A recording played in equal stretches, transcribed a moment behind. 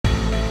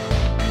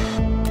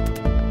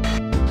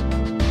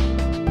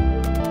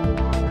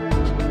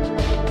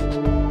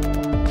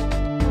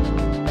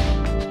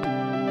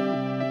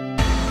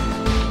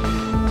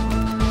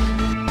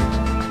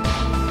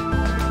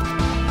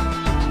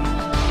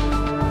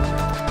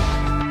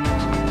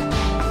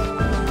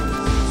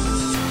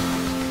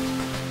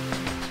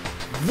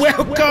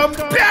Welcome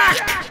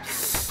back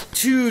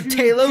to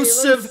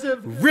Defense of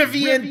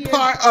Rivian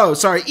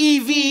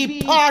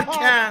EV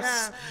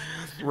podcast.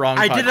 Wrong.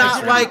 I did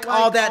not like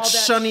all that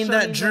shunning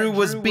that Drew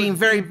was being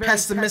very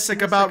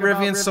pessimistic about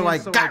Rivian, so I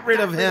got rid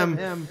of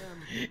him.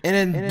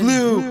 And in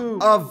blue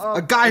of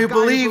a guy who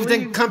believed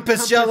in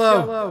Compass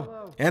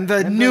Yellow and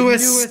the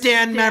newest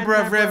stand member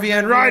of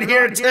Rivian right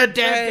here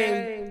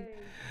today.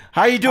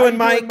 How you doing,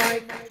 Mike?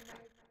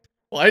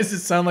 Why does it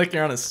sound like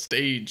you're on a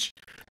stage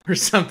or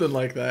something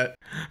like that?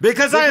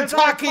 Because I am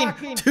talking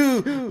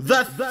to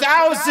the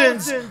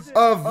thousands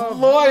of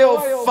loyal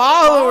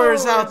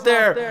followers out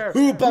there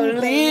who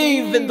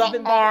believe in the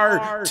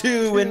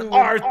R2 and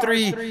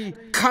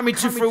R3 coming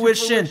to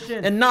fruition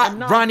and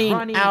not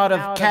running out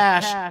of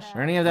cash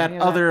or any of that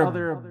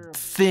other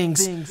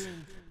things.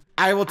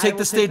 I will take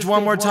the stage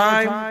one more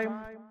time.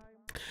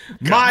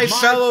 My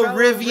fellow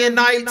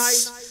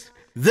Rivianites,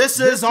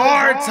 this is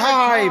our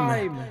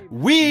time.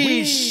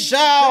 We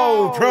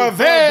shall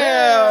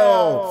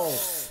prevail.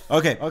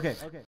 Okay.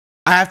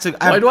 I have to.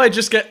 Why do I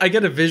just get? I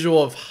get a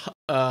visual of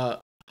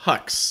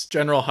Hux,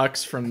 General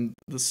Hux from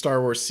the Star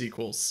Wars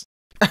sequels,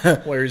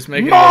 where he's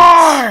making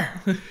more,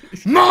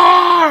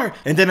 more,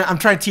 and then I'm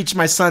trying to teach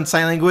my son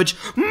sign language.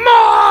 More.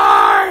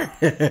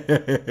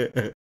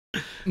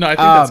 No, I think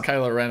that's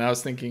Kylo Ren. I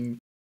was thinking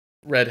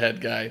redhead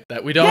guy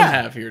that we don't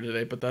have here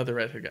today, but the other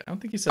redhead guy. I don't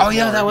think he said. Oh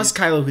yeah, that was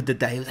Kylo who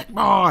did that. He was like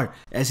more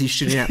as he's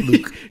shooting at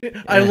Luke.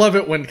 I love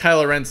it when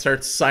Kylo Ren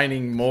starts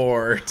signing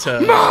more to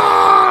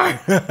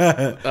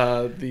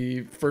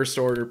the First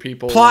Order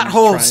people. Plot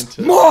holes.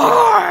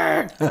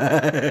 More.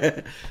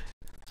 I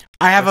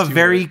have a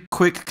very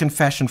quick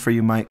confession for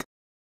you, Mike.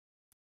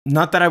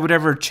 Not that I would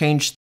ever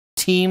change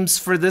teams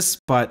for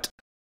this, but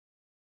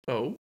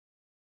I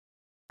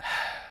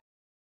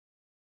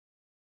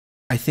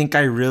think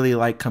I really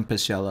like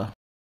Compass Yellow.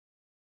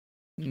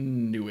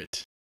 Knew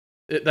it.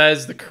 That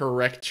is the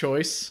correct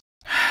choice.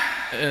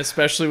 And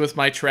especially with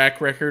my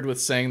track record with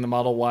saying the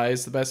Model Y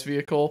is the best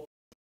vehicle.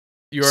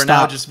 You are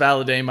now just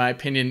validating my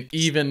opinion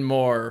even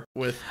more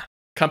with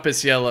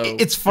Compass Yellow.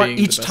 It's fun.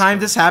 Each time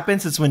this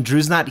happens, it's when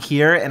Drew's not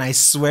here, and I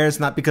swear it's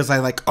not because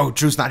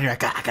Drew's not here. I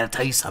gotta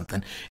tell you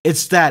something.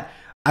 It's that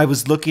I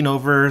was looking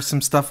over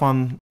some stuff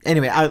on...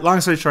 Anyway,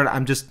 long story short,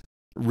 I'm just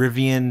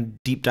Rivian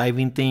deep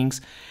diving things.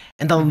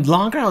 And the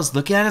longer I was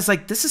looking at it, it's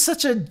like, this is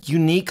such a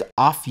unique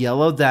off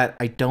yellow that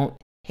I don't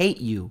hate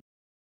you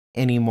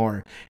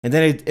anymore. And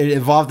then it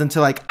evolved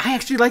into like, I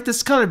actually like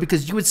this color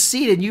because you would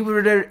see it and you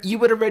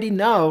would already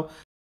know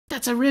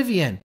that's a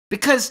Rivian.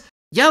 Because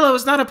yellow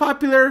is not a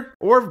popular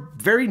or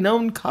very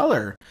known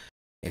color,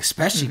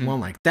 especially one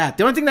like that.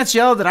 The only thing that's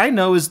yellow that I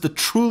know is the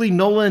truly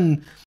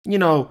Nolan,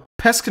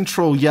 pest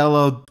control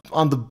yellow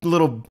on the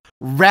little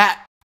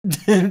rat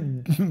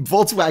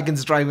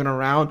Volkswagens driving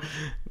around.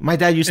 My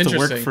dad used to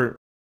work for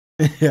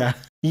he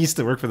used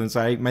to work for them.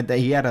 So my dad,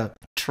 he had a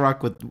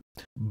truck with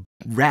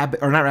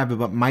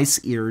mice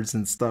ears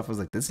and stuff. I was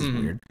like, this is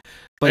weird.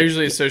 But I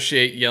usually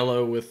associate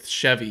yellow with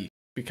Chevy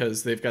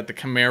because they've got the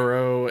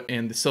Camaro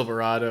and the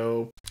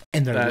Silverado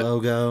and their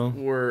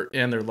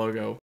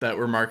logo that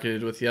were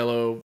marketed with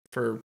yellow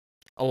for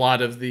a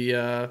lot of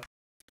the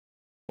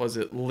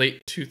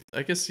late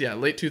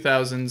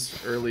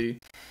 2000s, early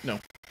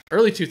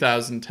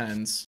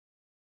 2010s.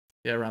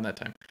 Yeah, around that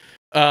time.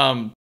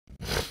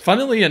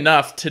 Funnily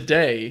enough,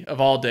 today,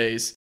 of all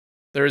days,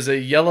 there's a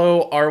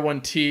yellow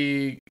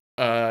R1T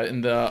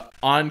in the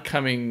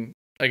oncoming,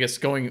 I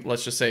guess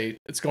let's just say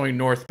it's going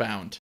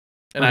northbound,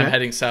 and I'm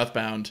heading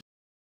southbound.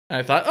 And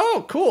I thought,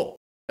 oh, cool,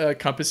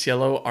 Compass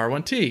Yellow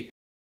R1T.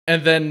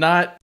 And then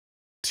not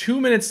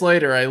 2 minutes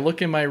later, I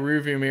look in my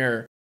rearview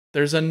mirror,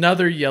 there's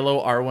another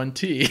yellow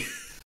R1T.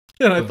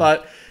 And I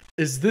thought,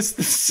 is this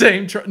the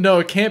same truck? No,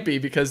 it can't be,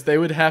 because they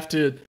would have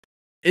to,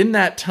 in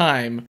that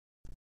time,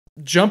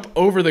 jump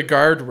over the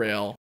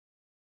guardrail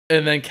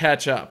and then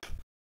catch up.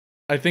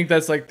 I think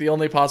that's like the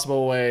only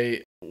possible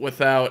way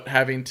without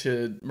having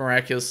to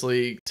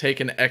miraculously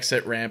take an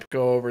exit ramp,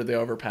 go over the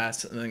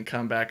overpass, and then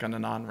come back on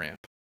an on-ramp.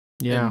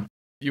 Yeah. And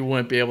you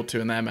wouldn't be able to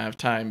in that amount of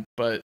time.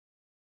 But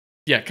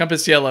yeah,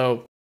 Compass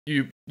Yellow,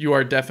 you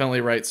are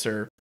definitely right,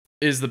 sir,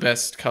 is the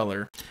best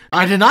color.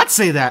 I did not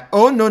say that.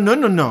 Oh,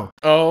 no.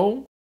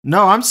 Oh?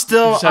 No, I'm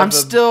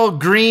still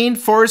green,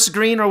 forest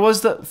green, or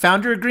was the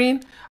founder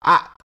green?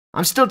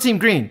 I'm still team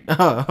green.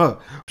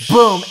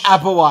 Boom,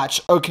 Apple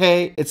Watch.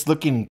 Okay, it's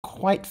looking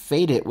quite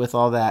faded with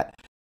all that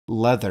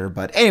leather.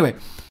 But anyway,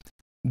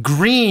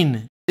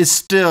 green is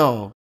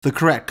still the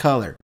correct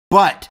color.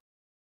 But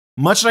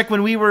much like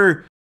when we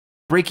were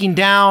breaking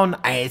down,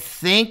 I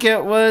think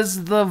it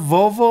was the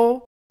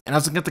Volvo, and I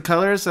was looking at the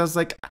colors, I was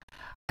like,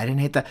 I didn't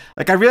hate that.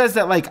 Like, I realized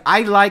that, like,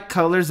 I like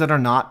colors that are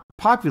not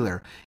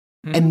popular.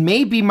 And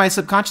maybe my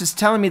subconscious is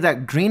telling me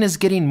that green is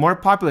getting more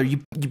popular.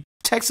 You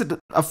texted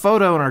a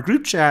photo in our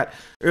group chat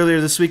earlier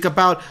this week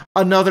about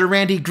another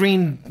Randy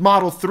Green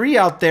Model 3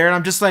 out there. And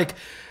I'm just like,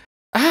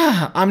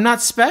 I'm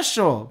not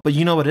special. But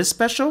you know what is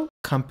special?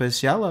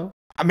 Compass Yellow.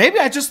 Maybe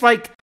I just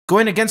like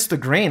going against the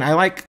grain. I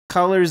like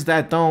colors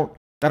that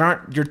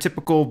aren't your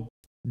typical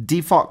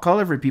default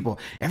color for people.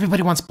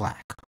 Everybody wants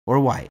black or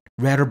white,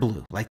 red or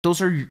blue. Like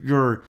those are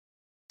your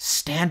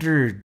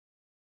standard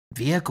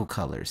vehicle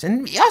colors,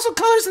 and also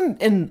colors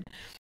in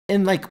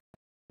like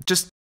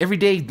just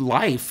everyday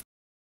life.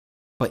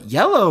 But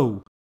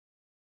yellow,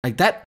 like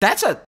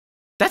that's a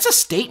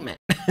statement.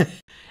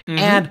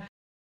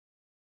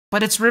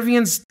 But it's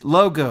Rivian's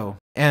logo,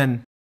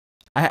 and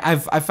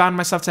I've found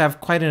myself to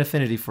have quite an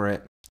affinity for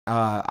it.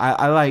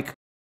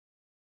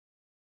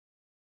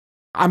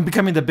 I'm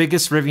becoming the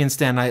biggest Rivian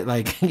stan. I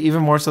like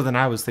even more so than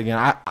I was thinking.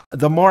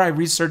 The more I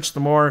research, the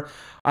more.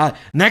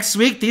 Next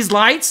week, these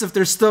lights, if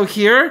they're still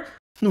here,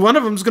 one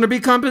of them is going to be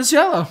compass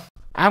yellow.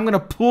 I'm going to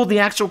pull the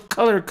actual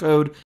color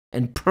code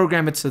and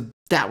program it to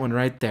that one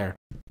right there.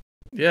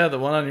 Yeah, the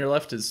one on your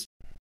left is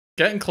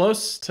getting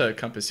close to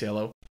compass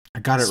yellow. I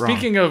got it wrong.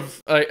 Speaking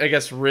of, I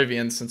guess,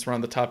 Rivian, since we're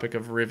on the topic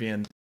of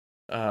Rivian,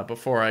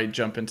 before I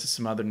jump into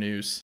some other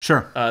news.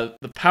 Sure.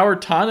 The Power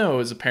Tonneau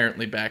is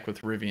apparently back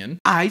with Rivian.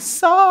 I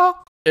saw.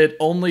 It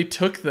only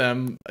took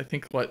them, I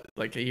think,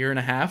 like a year and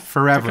a half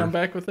forever to come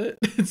back with it.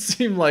 It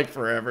seemed like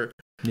forever.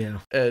 Yeah.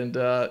 And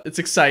it's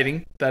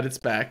exciting that it's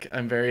back.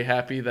 I'm very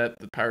happy that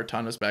the Power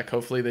Tonneau's back.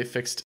 Hopefully they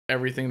fixed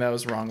everything that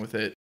was wrong with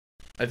it.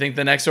 I think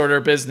the next order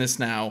of business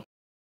now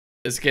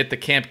is get the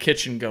camp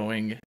kitchen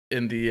going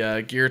in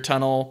the gear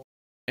tunnel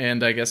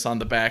and I guess on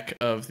the back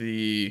of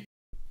the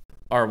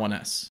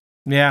R1S.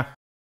 Yeah.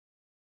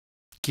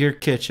 Gear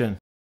kitchen.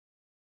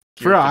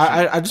 For real,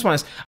 I just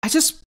want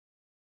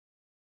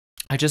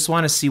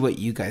to see what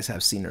you guys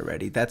have seen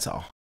already. That's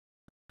all.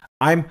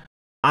 I'm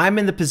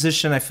in the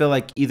position I feel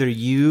like either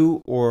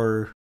you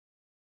or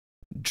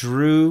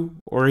Drew,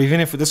 or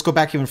even if let's go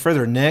back even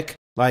further, Nick,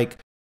 like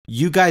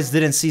you guys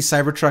didn't see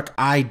Cybertruck,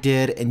 I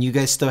did, and you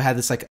guys still had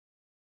this like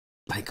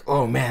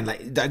oh man,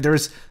 like there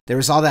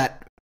was all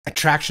that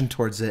attraction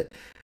towards it.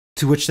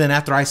 To which then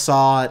after I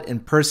saw it in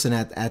person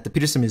at the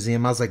Peterson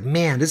Museum, I was like,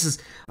 man, this is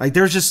like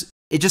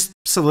it just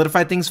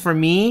solidified things for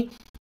me.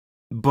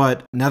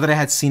 But now that I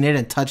had seen it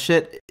and touched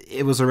it,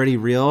 it was already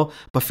real.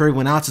 But for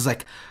everyone else, it's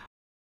like,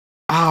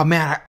 oh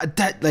man,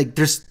 that like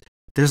there's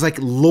like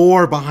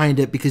lore behind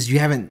it because you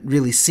haven't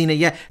really seen it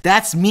yet.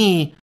 That's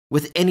me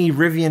with any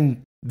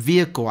Rivian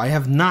vehicle. I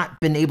have not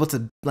been able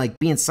to like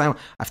be in silent.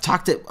 I've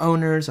talked to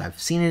owners, I've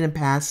seen it in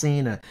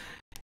passing,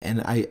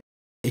 and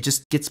it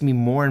just gets me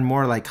more and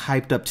more like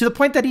hyped up to the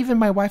point that even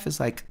my wife is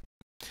like,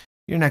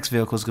 your next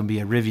vehicle is going to be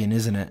a Rivian,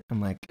 isn't it?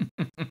 I'm like,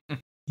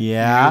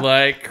 yeah. You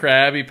like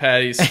Krabby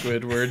Patty,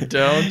 Squidward,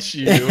 don't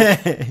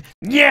you?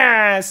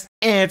 Yes,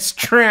 it's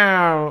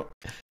true.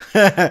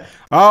 Oh,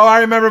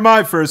 I remember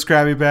my first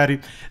Krabby Patty.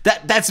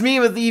 That's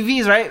me with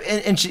EVs, right?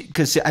 And she,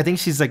 because I think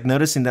she's like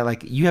noticing that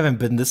like you haven't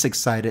been this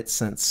excited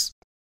since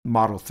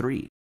Model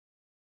 3.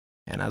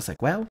 And I was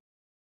like, well,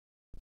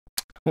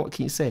 what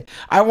can you say?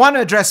 I want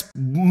to address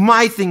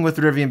my thing with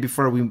Rivian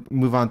before we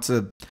move on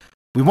to.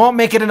 We won't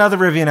make it another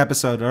Rivian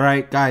episode, all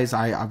right, guys?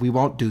 We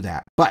won't do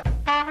that. But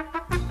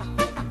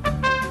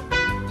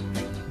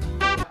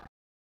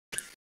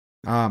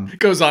it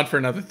goes on for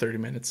another 30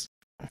 minutes.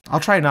 I'll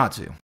try not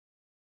to.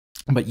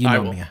 But you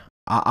know me.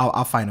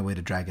 I'll find a way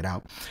to drag it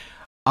out.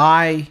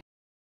 I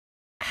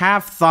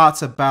have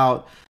thoughts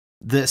about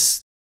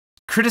this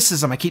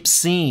criticism I keep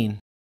seeing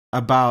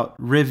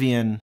about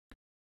Rivian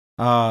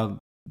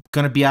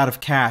going to be out of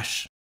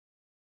cash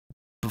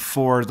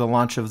before the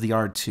launch of the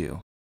R2.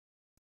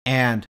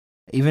 And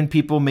even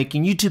people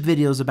making YouTube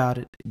videos about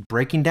it,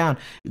 breaking down,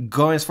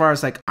 going as far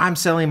as like, I'm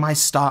selling my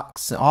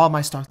stocks, all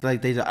my stocks,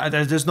 like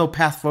there's no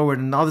path forward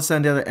and all this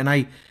and the other.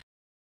 And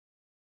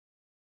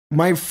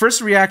my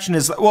first reaction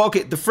is, well,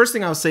 okay, the first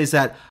thing I would say is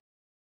that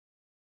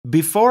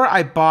before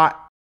I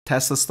bought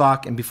Tesla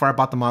stock and before I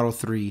bought the Model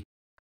 3,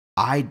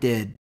 I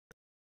did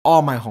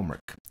all my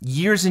homework,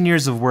 years and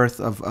years of worth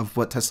of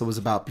what Tesla was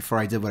about before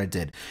I did what I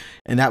did.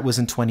 And that was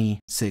in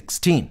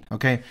 2016.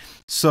 Okay.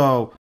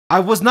 So I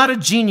was not a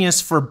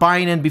genius for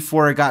buying in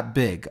before it got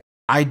big.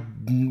 I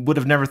would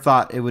have never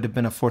thought it would have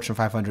been a Fortune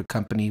 500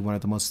 company, one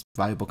of the most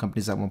valuable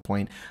companies at one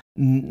point.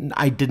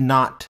 I did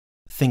not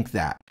think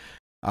that.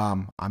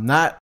 I'm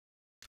not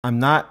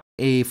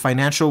a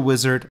financial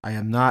wizard. I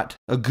am not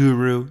a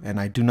guru, and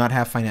I do not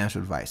have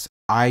financial advice.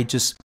 I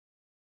just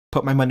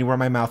put my money where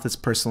my mouth is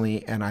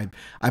personally, and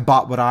I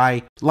bought what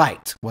I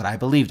liked, what I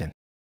believed in.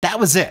 That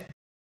was it.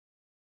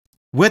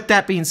 With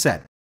that being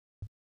said,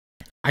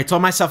 I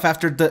told myself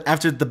after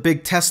the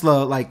big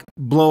Tesla like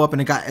blow up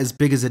and it got as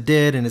big as it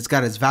did and it's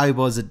got as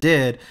valuable as it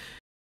did,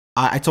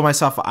 I told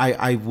myself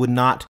I would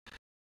not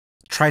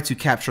try to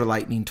capture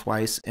lightning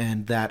twice,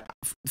 and that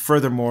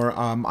furthermore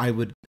I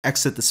would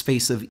exit the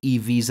space of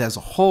EVs as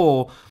a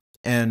whole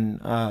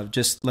and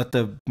just let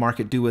the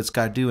market do what it's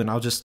got to do, and I'll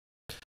just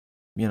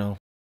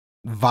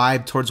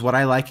vibe towards what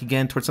I like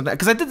again, towards something,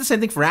 because I did the same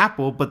thing for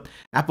Apple, but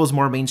Apple's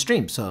more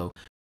mainstream, so.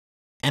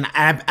 And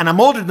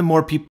I'm older than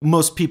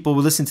most people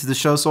who listen to the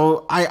show,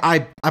 so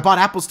I bought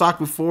Apple stock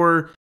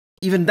before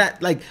even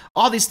that. Like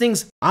all these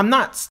things, I'm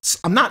not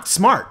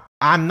smart.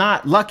 I'm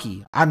not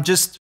lucky. I'm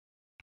just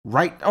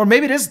right, or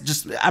maybe it is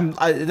just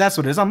that's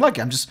what it is. I'm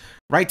lucky. I'm just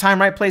right time,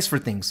 right place for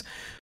things.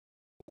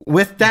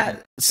 with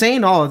that,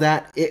 saying all of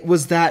that, it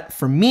was that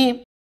for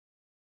me,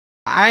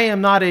 I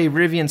am not a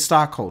Rivian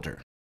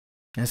stockholder.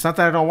 And it's not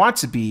that I don't want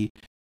to be.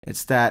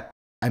 It's that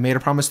I made a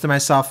promise to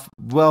myself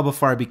well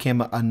before I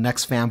became a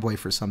next fanboy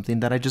for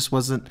something that I just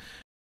wasn't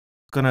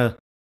gonna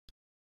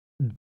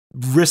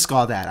risk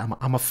all that.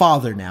 I'm a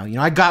father now. You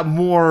know, I got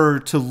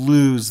more to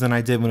lose than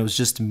I did when it was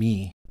just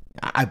me.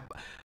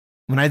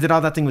 When I did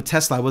all that thing with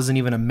Tesla, I wasn't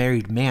even a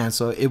married man,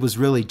 so it was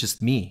really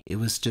just me. It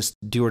was just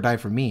do or die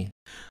for me.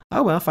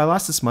 Oh well, if I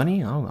lost this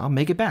money, I'll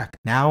make it back.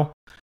 Now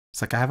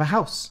it's like I have a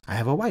house, I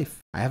have a wife,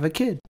 I have a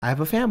kid, I have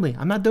a family.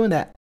 I'm not doing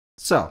that.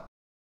 So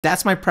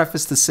that's my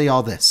preface to say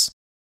all this.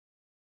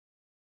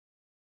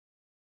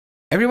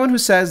 Everyone who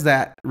says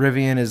that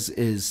Rivian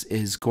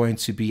is going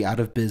to be out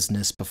of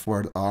business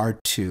before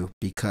R2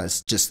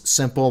 because just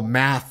simple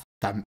math,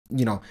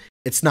 you know,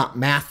 it's not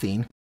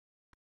mathing.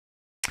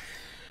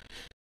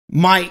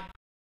 My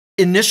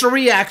initial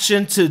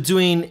reaction to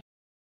doing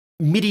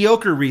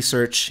mediocre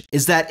research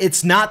is that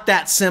it's not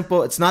that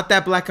simple. It's not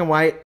that black and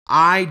white.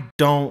 I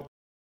don't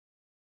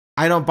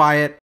buy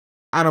it.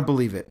 I don't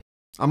believe it.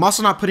 I'm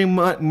also not putting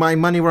my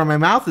money where my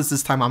mouth is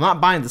this time. I'm not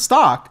buying the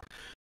stock,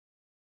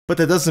 but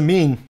that doesn't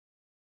mean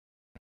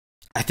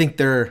I think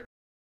they're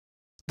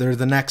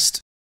the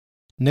next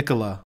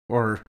Nikola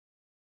or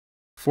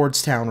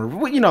Fordstown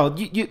or, you know,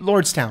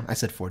 Lordstown. I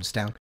said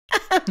Fordstown.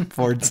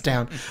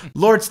 Fordstown.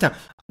 Lordstown.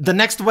 The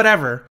next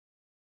whatever.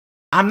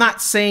 I'm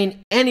not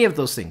saying any of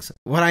those things.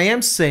 What I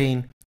am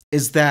saying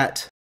is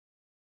that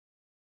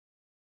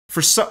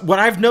what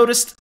I've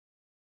noticed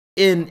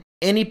in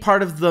any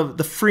part of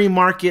the free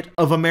market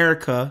of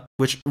America,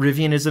 which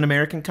Rivian is an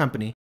American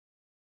company,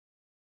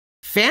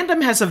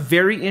 fandom has a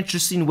very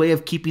interesting way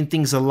of keeping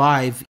things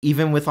alive,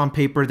 even with on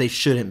paper they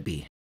shouldn't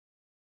be.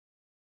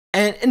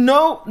 And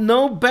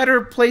no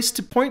better place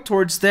to point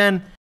towards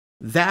than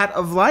that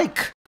of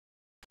like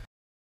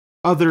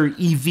other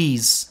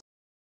EVs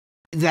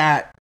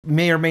that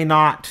may or may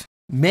not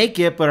make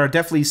it, but are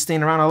definitely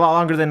staying around a lot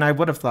longer than I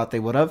would have thought they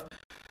would have.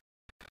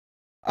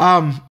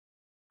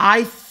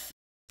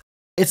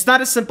 It's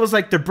not as simple as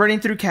like they're burning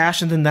through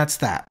cash and then that's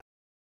that.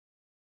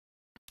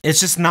 It's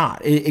just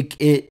not.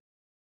 If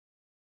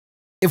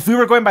we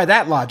were going by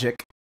that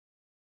logic,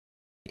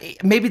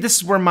 maybe this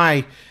is where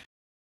my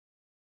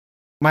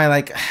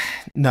like,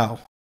 no.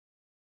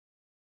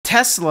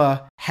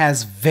 Tesla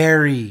has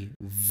very,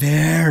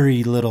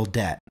 very little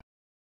debt.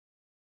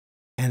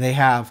 And they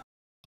have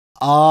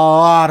a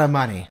lot of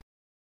money.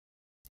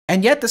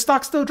 And yet the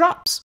stock still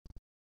drops.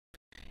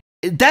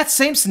 That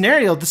same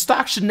scenario, the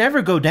stock should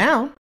never go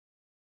down.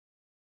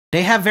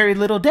 They have very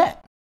little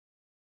debt.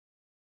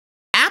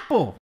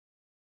 Apple,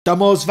 the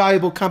most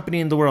valuable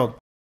company in the world,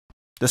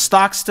 the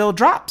stock still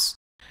drops.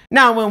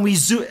 Now, when we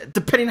zoom,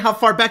 depending on how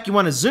far back you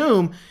want to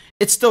zoom,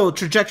 it's still a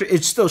trajectory,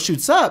 it still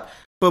shoots up.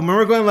 But when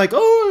we're going like,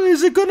 oh,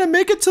 is it going to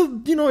make it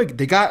to, you know,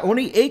 they got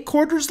only 8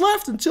 quarters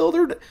left until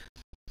they're...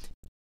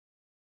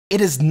 It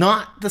is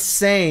not the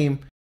same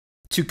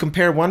to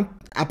compare one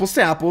apples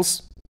to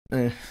apples.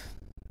 That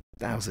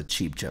was a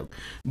cheap joke.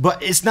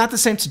 But it's not the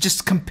same to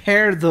just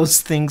compare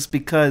those things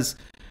because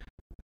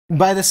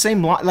by the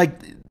same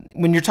like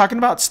when you're talking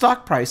about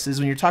stock prices,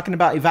 when you're talking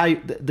about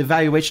the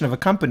valuation of a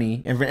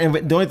company, and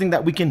the only thing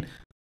that we can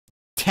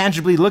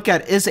tangibly look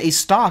at is a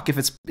stock if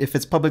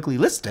it's publicly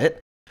listed.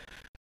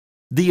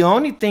 The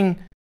only thing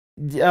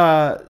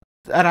that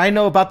I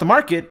know about the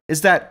market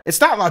is that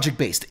it's not logic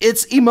based.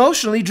 It's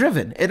emotionally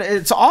driven.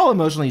 It's all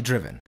emotionally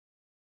driven.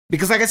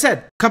 Because like I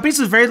said, companies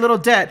with very little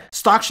debt,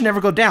 stocks should never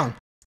go down.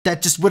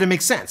 That just wouldn't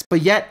make sense.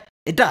 But yet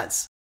it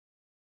does.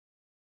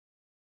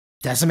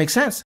 Doesn't make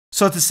sense.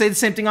 So to say the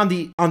same thing on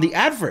the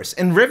adverse,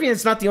 and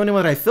Rivian's not the only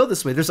one that I feel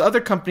this way. There's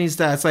other companies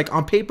that it's like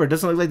on paper, it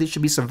doesn't look like they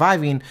should be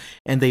surviving,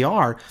 and they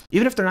are.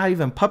 Even if they're not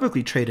even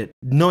publicly traded,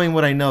 knowing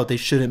what I know, they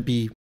shouldn't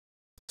be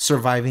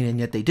surviving, and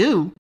yet they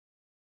do.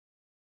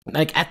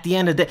 Like at the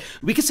end of the day,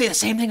 we could say the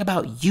same thing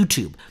about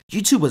YouTube.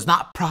 YouTube was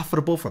not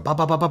profitable for blah,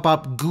 blah, blah, blah, blah.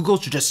 Google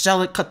should just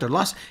sell it, cut their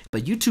loss.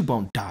 But YouTube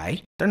won't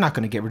die. They're not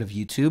going to get rid of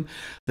YouTube.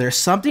 There's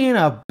something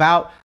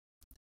about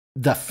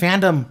the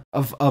fandom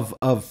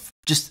of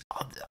just,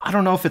 I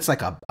don't know if it's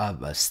like a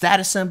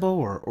status symbol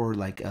or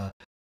like a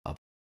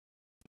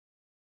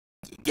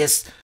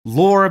just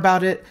lore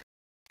about it.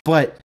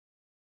 But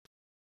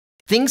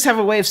things have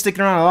a way of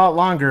sticking around a lot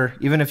longer,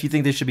 even if you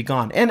think they should be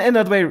gone. And the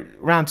other way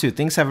around too.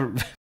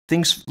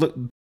 Things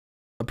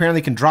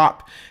apparently can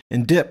drop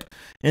and dip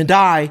and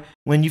die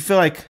when you feel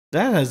like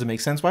that doesn't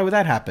make sense. Why would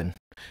that happen?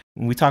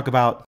 When we talk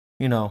about,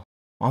 you know,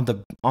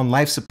 on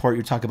life support,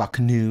 you talk about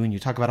Canoe and you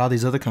talk about all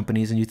these other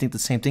companies and you think the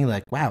same thing,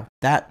 like, wow,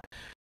 that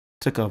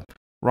took a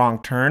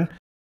wrong turn.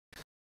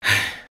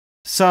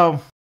 So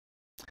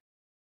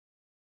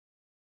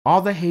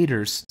all the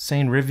haters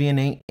saying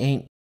Rivian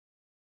ain't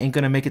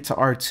gonna make it to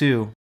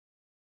R2,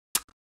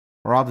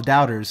 or all the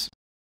doubters,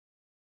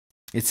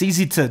 it's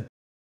easy to,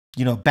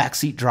 you know,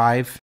 backseat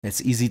drive.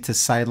 It's easy to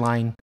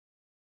sideline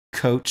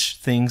coach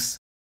things,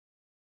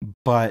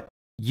 but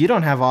you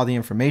don't have all the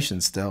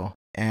information still,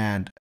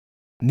 and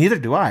neither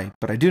do I.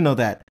 But I do know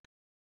that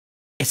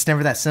it's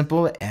never that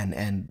simple.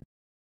 And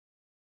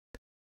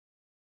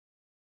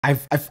I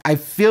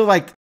feel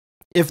like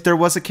if there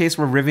was a case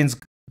where Rivian's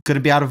going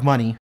to be out of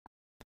money,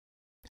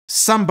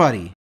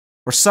 somebody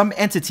or some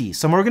entity,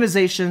 some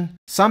organization,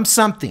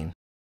 something,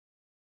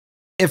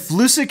 if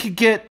Lucid could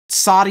get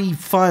Saudi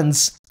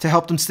funds to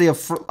help them stay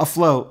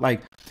afloat,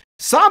 like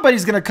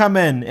somebody's going to come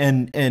in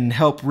and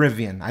help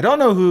Rivian. I don't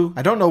know who,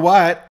 I don't know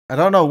what, I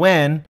don't know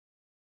when,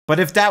 but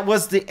if that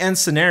was the end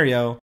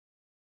scenario,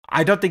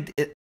 I don't think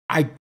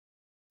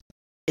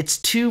it's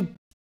too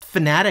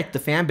fanatic, the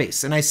fan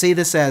base. And I say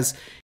this as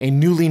a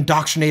newly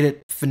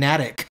indoctrinated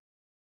fanatic.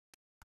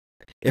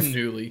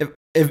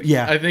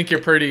 Yeah. I think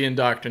you're pretty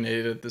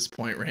indoctrinated at this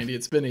point, Randy.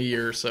 It's been a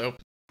year or so.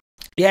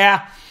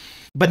 Yeah.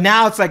 But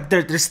now it's like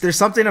there's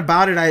something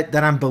about it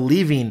that I'm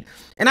believing.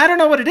 And I don't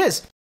know what it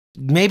is.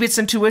 Maybe it's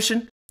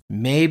intuition.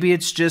 Maybe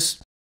it's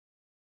just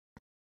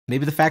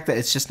the fact that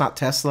it's just not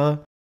Tesla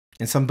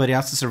and somebody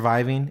else is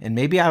surviving. And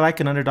maybe I like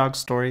an underdog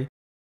story.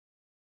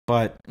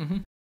 But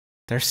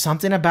there's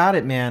something about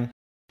it, man.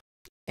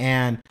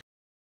 And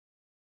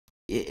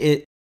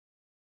it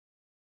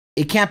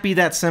can't be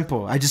that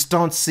simple. I just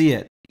don't see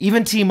it.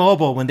 Even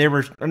T-Mobile, when they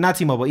were, or not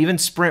T-Mobile, even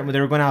Sprint, when they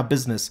were going out of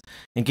business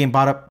and getting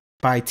bought up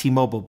by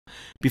T-Mobile,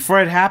 before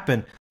it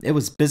happened, it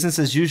was business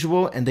as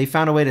usual, and they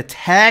found a way to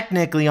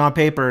technically, on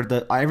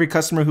paper, every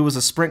customer who was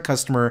a Sprint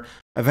customer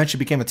eventually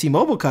became a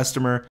T-Mobile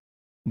customer,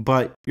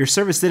 but your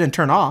service didn't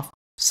turn off.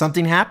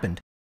 Something happened.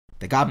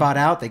 They got bought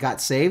out. They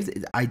got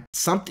saved.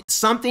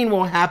 Something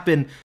will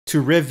happen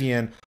to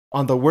Rivian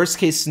on the worst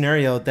case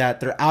scenario that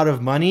they're out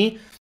of money.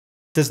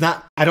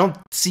 I don't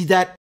see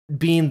that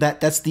being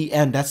that's the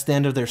end. That's the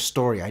end of their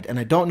story. And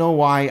I don't know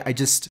why. I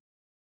just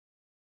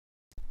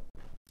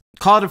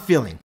call it a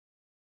feeling.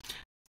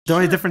 The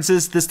only difference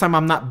is this time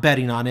I'm not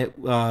betting on it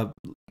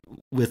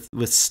with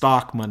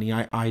stock money.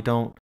 I'm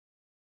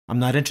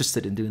not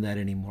interested in doing that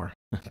anymore.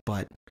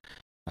 But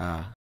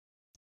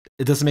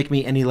it doesn't make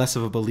me any less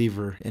of a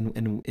believer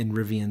in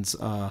Rivian's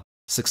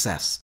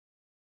success.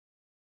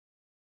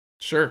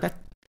 Sure.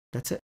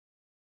 That's it.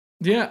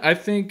 Yeah, I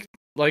think,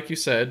 like you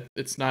said,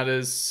 it's not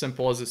as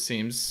simple as it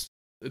seems.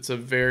 It's a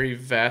very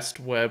vast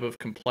web of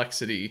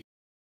complexity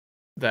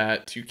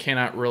that you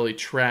cannot really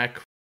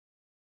track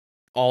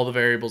all the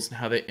variables and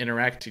how they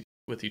interact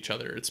with each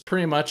other. It's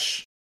pretty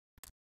much...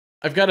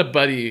 I've got a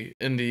buddy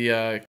in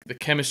the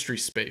chemistry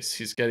space.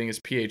 He's getting his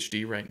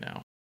PhD right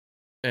now.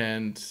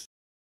 And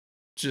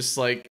just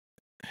like,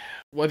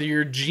 whether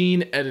you're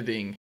gene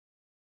editing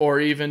or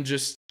even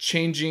just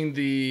changing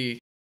the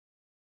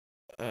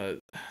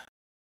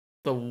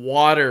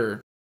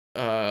water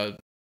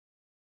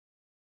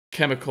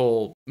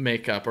chemical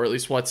makeup, or at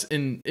least what's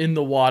in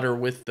the water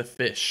with the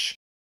fish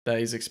that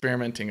he's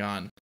experimenting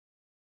on.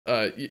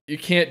 You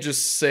can't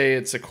just say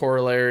it's a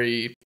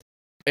corollary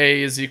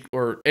A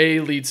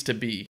leads to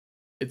B.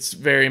 It's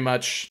very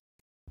much,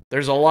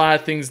 there's a lot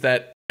of things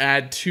that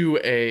add to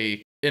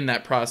A in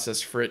that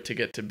process for it to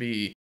get to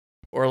B,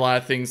 or a lot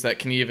of things that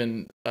can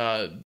even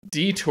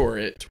detour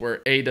it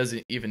where A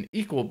doesn't even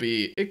equal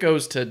B. It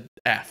goes to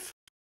F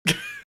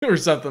or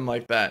something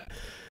like that.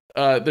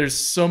 There's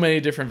so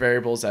many different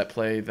variables at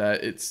play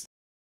that it's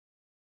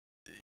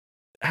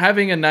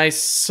having a nice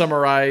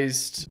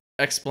summarized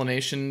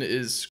explanation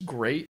is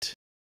great,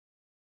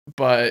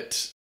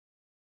 but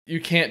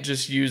you can't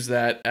just use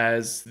that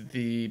as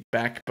the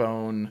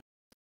backbone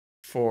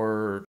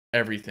for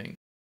everything.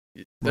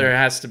 There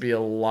has to be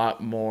a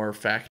lot more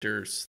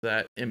factors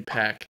that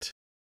impact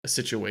a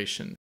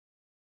situation.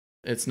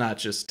 It's not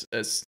just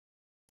as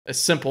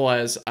simple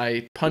as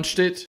I punched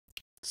it,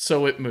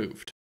 so it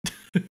moved.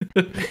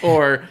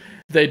 Or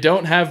they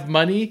don't have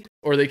money,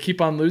 or they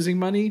keep on losing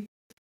money,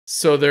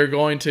 so they're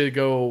going to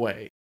go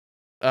away.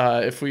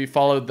 If we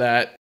followed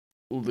that,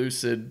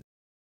 Lucid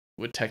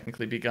would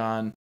technically be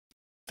gone.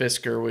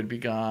 Fisker would be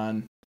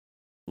gone.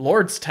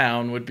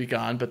 Lordstown would be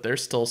gone, but they're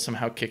still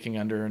somehow kicking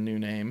under a new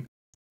name.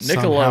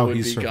 Nikola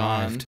would be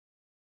gone.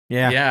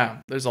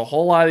 Yeah. There's a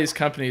whole lot of these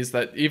companies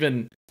that,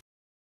 even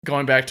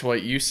going back to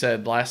what you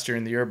said last year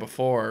and the year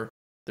before,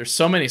 there's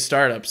so many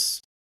startups.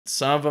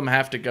 Some of them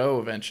have to go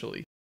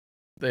eventually.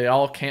 They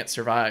all can't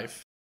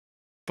survive,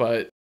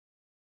 but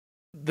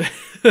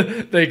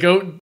they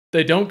don't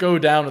go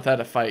down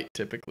without a fight.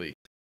 Typically,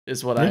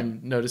 is what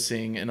I'm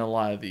noticing in a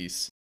lot of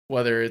these.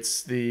 Whether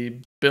it's the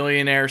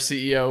billionaire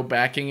CEO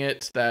backing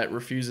it that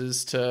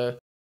refuses to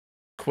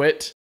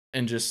quit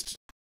and just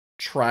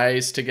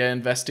tries to get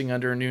investing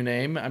under a new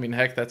name. I mean,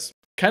 heck, that's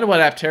kind of what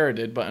Aptera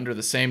did, but under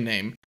the same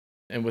name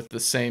and with the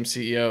same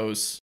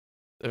CEOs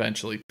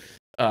eventually,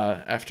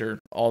 after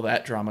all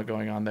that drama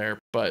going on there.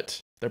 But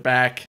they're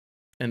back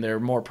and they're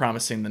more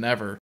promising than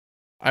ever.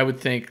 I would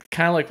think,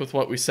 kind of like with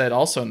what we said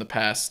also in the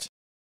past,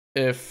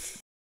 if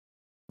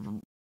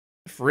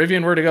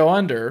Rivian were to go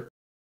under,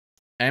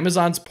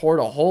 Amazon's poured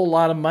a whole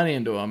lot of money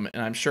into them,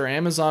 and I'm sure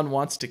Amazon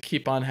wants to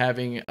keep on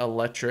having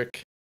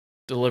electric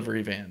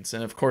delivery vans.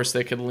 And of course,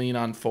 they could lean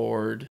on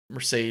Ford,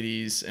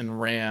 Mercedes, and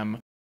Ram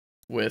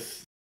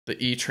with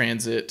the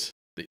E-Transit,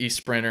 the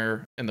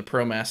E-Sprinter, and the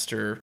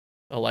ProMaster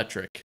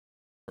electric,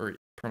 or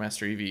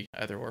ProMaster EV,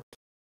 either or.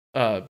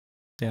 Uh,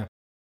 yeah.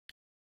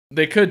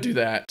 They could do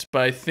that,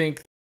 but I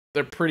think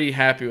they're pretty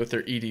happy with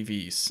their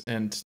EDVs.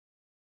 And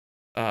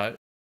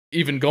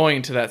even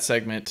going to that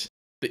segment,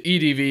 the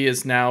EDV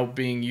is now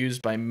being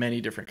used by many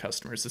different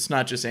customers. It's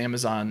not just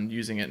Amazon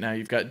using it now.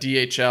 You've got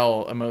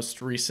DHL, a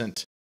most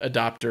recent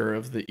adopter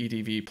of the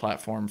EDV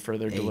platform for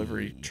their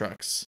delivery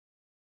trucks.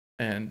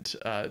 And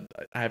I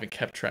haven't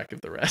kept track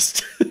of the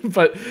rest.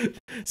 But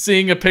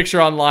seeing a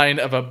picture online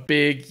of a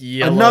big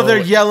yellow... Another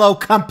yellow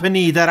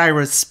company that I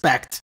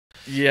respect.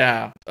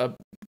 Yeah,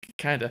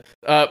 kind of.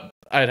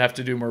 I'd have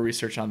to do more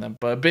research on them.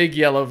 But a big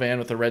yellow van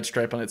with a red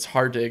stripe on it's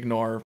hard to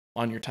ignore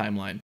on your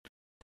timeline.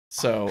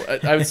 So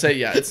I would say,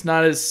 yeah, it's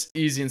not as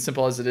easy and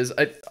simple as it is.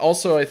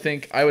 I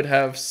think I would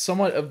have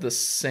somewhat of the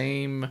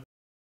same...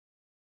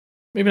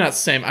 Maybe not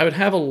same. I would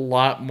have a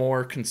lot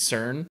more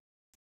concern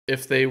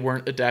if they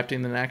weren't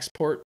adapting the NACS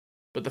port.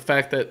 But the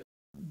fact that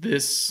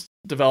this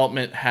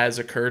development has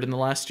occurred in the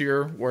last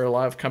year, where a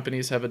lot of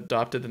companies have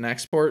adopted the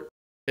NACS port,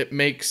 it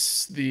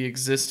makes the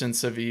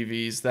existence of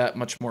EVs that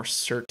much more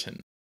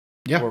certain.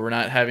 Yeah. Where we're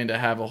not having to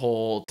have a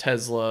whole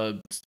Tesla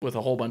with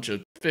a whole bunch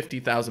of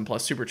 50,000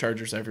 plus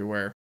superchargers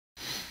everywhere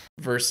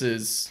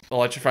versus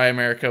Electrify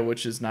America,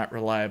 which is not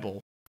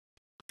reliable.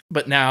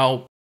 But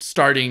now,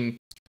 starting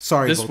this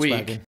Volkswagen.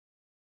 week...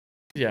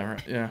 Yeah,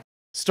 right, yeah.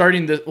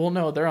 Starting the... Well,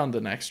 no, they're on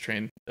the next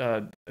train.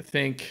 I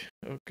think...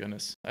 Oh,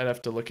 goodness. I'd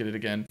have to look at it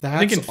again. That's I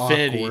think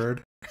Infinity.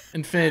 awkward.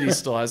 Infinity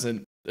still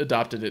hasn't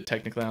adopted it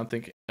technically. I don't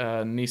think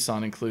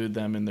Nissan included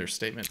them in their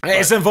statement.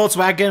 Isn't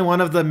Volkswagen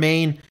one of the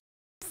main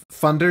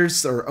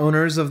funders or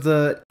owners of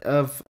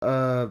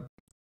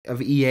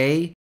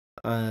EA?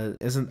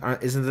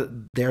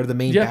 Isn't they're the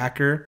main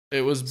backer?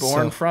 It was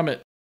born from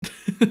it.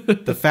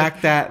 The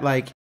fact that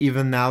like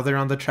even now they're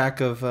on the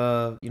track of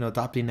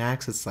adopting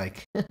NACS, it's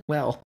like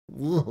well,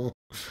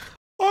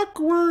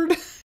 awkward.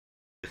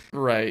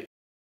 Right.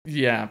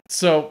 Yeah.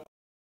 So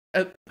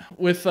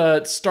with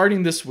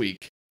starting this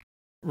week,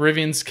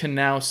 Rivians can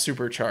now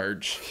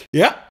supercharge.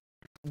 Yeah.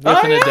 With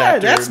an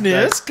adapter. That's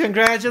news.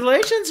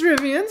 Congratulations,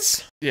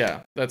 Rivians.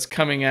 Yeah, that's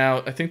coming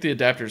out. I think the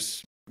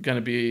adapter's going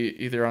to be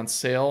either on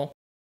sale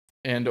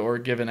and or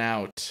given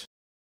out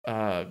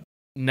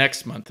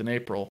next month in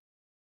April.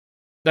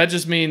 That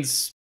just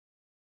means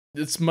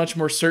it's much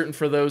more certain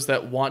for those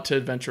that want to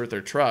adventure with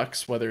their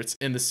trucks, whether it's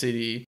in the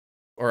city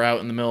or out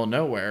in the middle of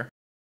nowhere.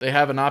 They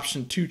have an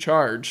option to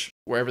charge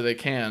wherever they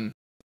can,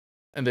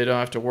 and they don't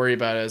have to worry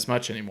about it as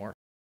much anymore.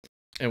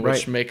 And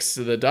which makes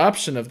the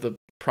adoption of the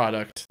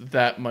product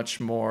that much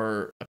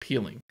more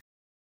appealing.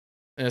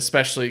 And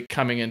especially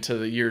coming into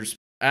the years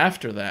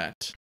after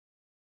that,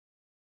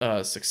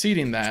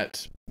 succeeding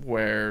that,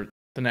 where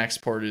the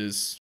NACS port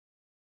is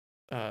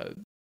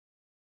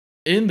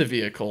in the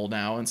vehicle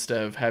now,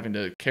 instead of having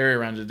to carry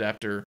around an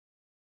adapter,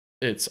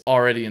 it's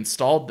already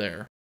installed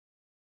there.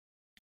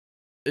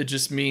 It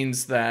just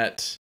means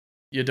that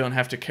you don't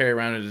have to carry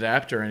around an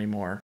adapter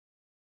anymore,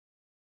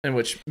 in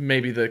which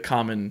maybe the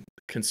common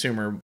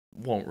consumer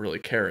won't really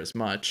care as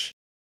much,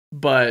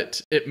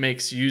 but it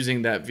makes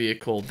using that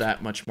vehicle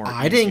that much more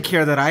I didn't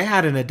care that I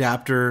had an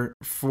adapter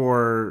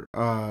for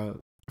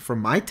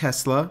my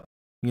Tesla,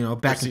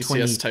 back in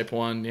CCS Type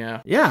 1,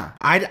 yeah. Yeah,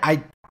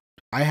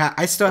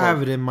 I still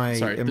have it in my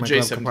the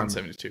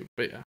J1772,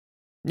 but yeah.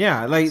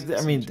 Yeah, like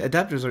I mean,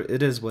 adapters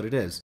it is what it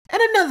is.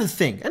 And another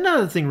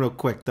thing real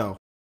quick though.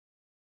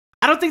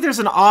 I don't think there's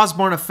an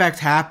Osborne effect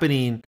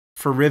happening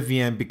for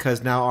Rivian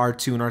because now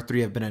R2 and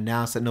R3 have been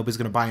announced that nobody's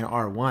going to buy an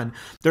R1.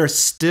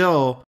 There's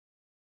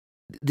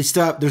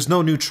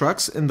no new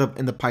trucks in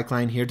the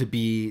pipeline here to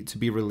be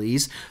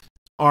released.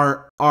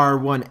 Our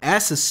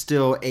R1S is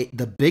still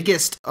the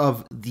biggest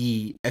of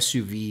the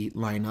SUV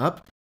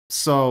lineup,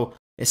 so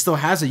it still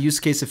has a use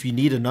case if you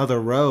need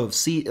another row of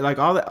seat. Like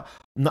all that,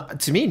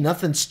 to me,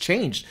 nothing's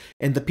changed.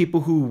 And the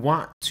people who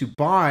want to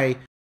buy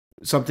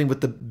something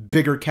with the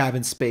bigger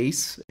cabin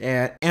space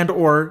and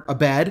or a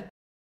bed,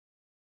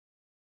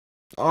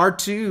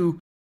 R2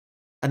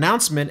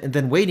 announcement and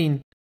then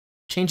waiting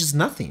changes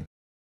nothing.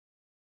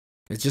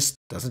 It just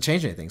doesn't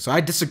change anything. So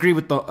I disagree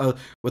with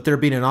with there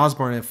being an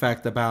Osborne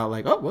effect about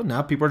like, oh well,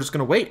 now people are just going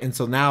to wait, and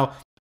so now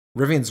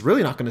Rivian's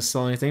really not going to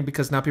sell anything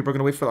because now people are going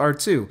to wait for the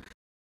R2.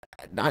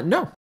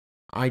 No,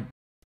 I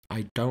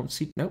don't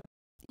see. No,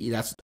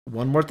 that's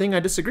one more thing I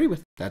disagree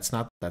with. That's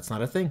not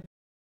a thing.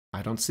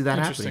 I don't see that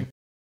happening.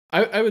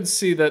 I would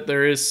see that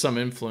there is some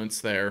influence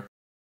there.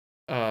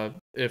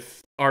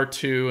 If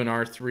R2 and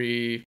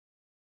R3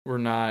 were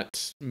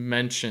not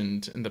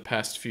mentioned in the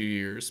past few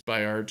years by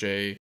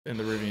RJ and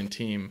the Rivian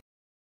team,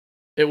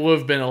 it would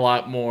have been a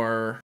lot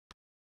more.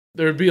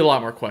 There would be a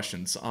lot more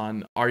questions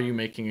on: are you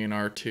making an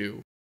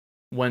R2?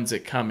 When's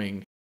it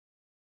coming?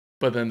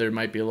 But then there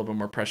might be a little bit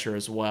more pressure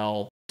as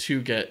well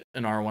to get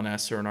an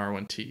R1S or an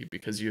R1T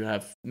because you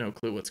have no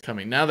clue what's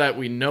coming. Now that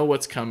we know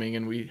what's coming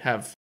and we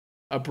have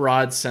a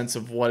broad sense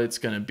of what it's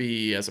going to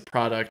be as a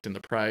product and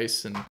the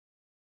price and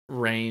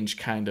range,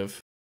 kind of,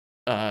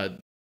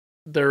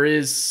 there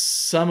is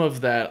some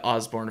of that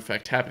Osborne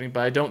effect happening,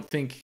 but I don't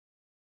think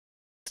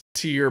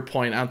to your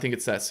point, I don't think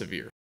it's that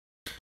severe.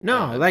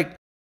 No, like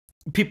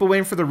people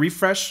waiting for the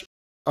refresh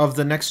of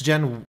the next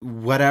gen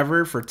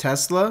whatever for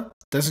Tesla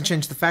doesn't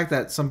change the fact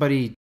that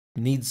somebody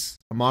needs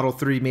a Model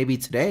 3 maybe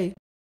today.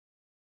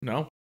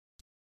 No.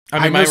 I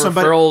mean, my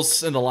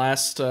referrals in the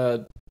last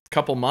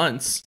couple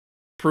months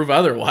prove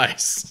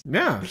otherwise.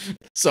 Yeah.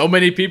 So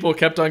many people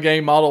kept on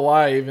getting Model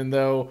Y, even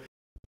though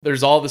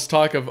there's all this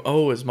talk of,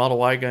 oh, is Model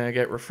Y going to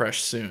get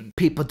refreshed soon?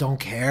 People don't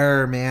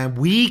care, man.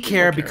 We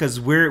care because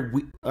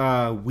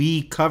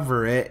we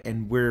cover it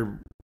and we're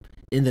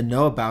in the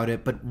know about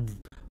it. But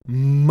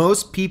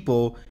most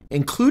people,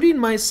 including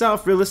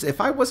myself, realistic, if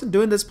I wasn't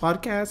doing this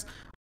podcast,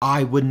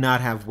 I would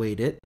not have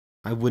waited.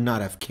 I would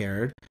not have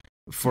cared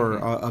for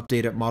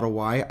updated Model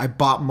Y. I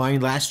bought mine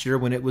last year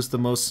when it was the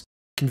most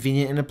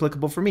convenient and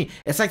applicable for me.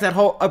 It's like that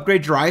whole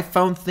upgrade your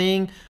iPhone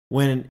thing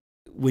when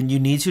you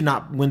need to,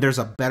 not when there's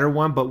a better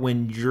one, but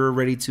when you're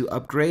ready to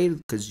upgrade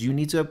because you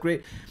need to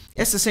upgrade.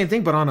 It's the same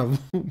thing, but on a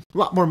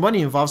lot more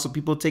money involved, so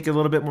people take it a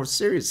little bit more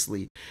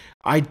seriously.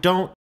 I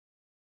know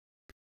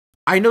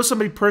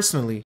somebody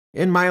personally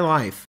in my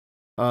life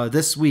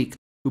this week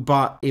who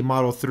bought a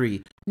Model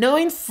 3,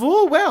 knowing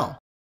full well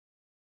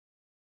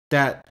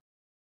that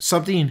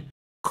something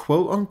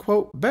quote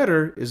unquote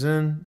better is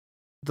in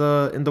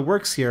the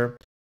works here,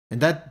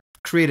 and that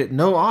created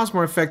no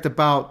Osborne effect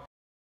about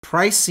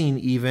pricing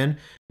even,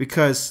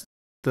 because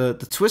the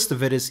twist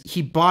of it is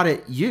he bought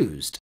it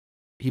used.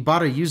 He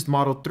bought a used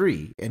Model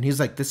 3 and he's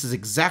like, this is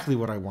exactly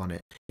what I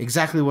wanted,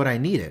 exactly what I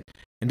needed,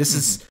 and this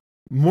is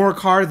more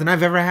car than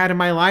I've ever had in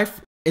my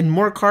life, and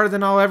more car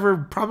than I'll ever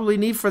probably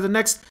need for the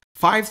next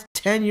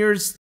 5-10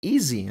 years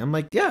easy. I'm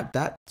like, yeah,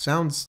 that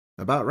sounds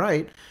about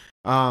right.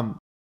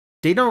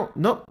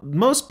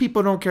 Most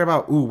people don't care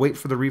about, wait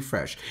for the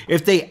refresh.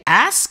 If they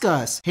ask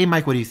us, hey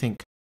Mike, what do you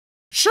think?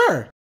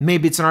 Sure,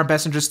 maybe it's in our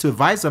best interest to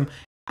advise them.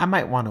 I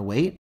might want to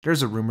wait.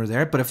 There's a rumor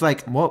there. But if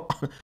like, well,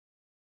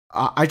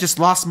 I just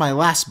lost my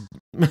last,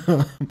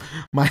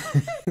 my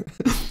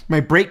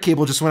brake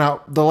cable just went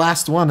out, the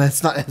last one.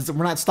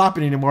 We're not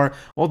stopping anymore.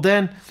 Well,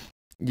 then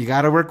you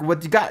got to work with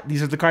what you got.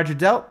 These are the cards you're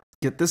dealt.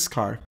 Get this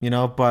car,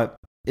 But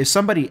if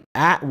somebody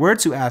were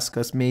to ask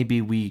us,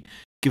 maybe we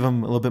give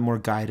them a little bit more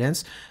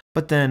guidance.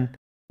 But then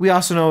we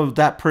also know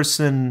that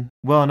person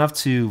well enough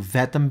to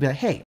vet them and be like,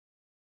 hey,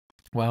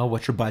 well,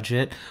 what's your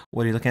budget?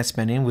 What are you looking at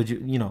spending? Would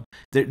you,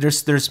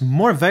 there's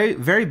more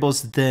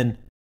variables than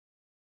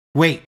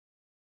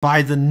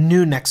buy the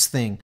new next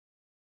thing.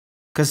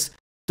 Because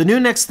the new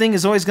next thing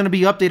is always going to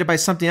be updated by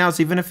something else,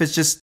 even if it's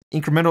just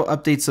incremental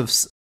updates of,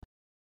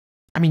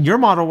 your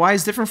Model Y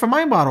is different from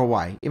my Model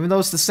Y, even though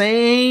it's the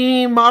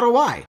same Model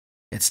Y.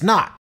 It's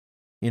not,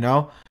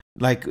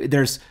 like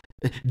there's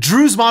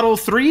Drew's Model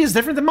 3 is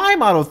different than my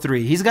Model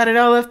 3. He's got an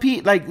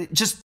LFP. Like,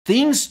 just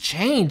things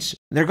change.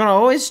 They're going to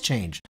always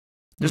change.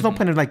 There's no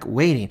point in like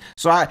waiting.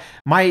 So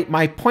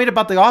my point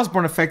about the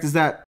Osborne effect is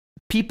that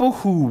people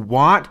who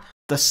want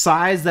the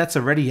size that's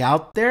already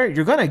out there,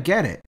 you're going to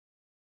get it.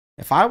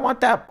 If I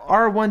want that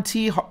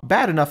R1T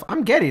bad enough,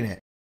 I'm getting it.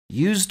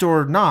 Used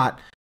or not,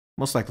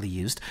 most likely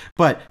used,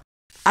 but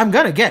I'm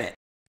going to get it.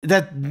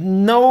 That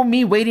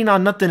me waiting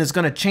on nothing is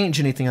going to change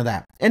anything of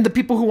that. And the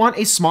people who want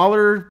a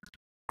smaller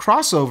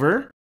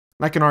crossover,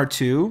 like an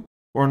R2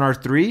 or an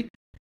R3,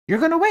 you're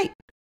going to wait.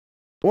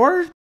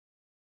 Or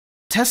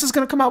Tesla's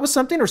going to come out with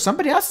something, or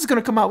somebody else is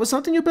going to come out with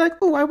something. You'll be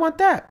like, I want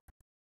that.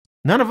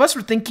 None of us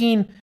were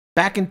thinking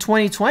back in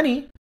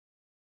 2020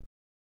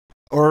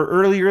 or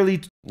really early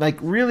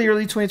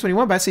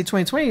 2021, but I say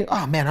 2020,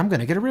 oh man, I'm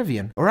going to get a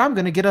Rivian, or I'm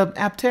going to get a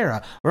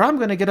Aptera, or I'm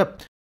going to get a...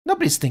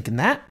 Nobody's thinking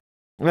that.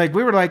 Like,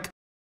 we were like,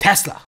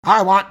 Tesla,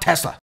 I want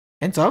Tesla.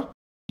 And so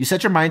you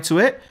set your mind to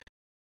it.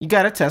 You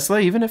got a Tesla,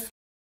 even if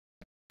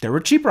there were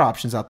cheaper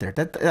options out there.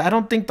 I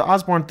don't think the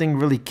Osborne thing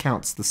really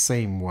counts the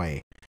same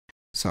way.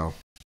 So,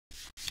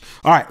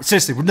 all right,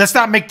 seriously, let's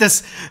not make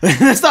this a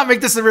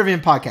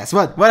Rivian podcast.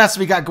 What else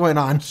we got going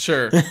on?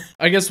 Sure.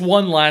 I guess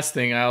one last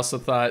thing. I also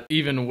thought,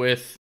 even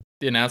with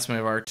the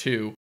announcement of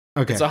R2,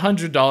 it's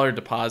 $100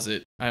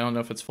 deposit. I don't know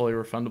if it's fully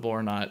refundable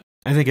or not.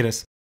 I think it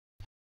is.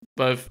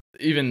 But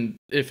even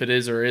if it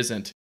is or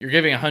isn't, you're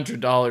giving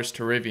 $100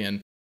 to Rivian.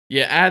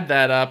 You add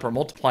that up or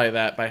multiply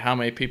that by how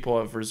many people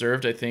have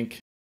reserved. I think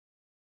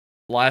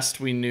last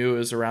we knew it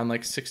was around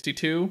like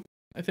 62.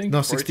 I think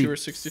 42 or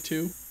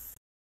 62.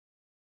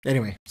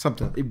 Anyway,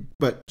 something,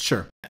 but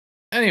sure.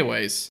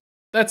 Anyways,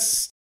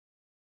 that's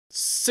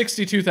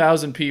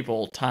 62,000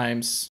 people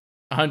times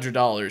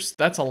 $100.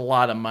 That's a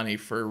lot of money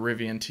for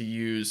Rivian to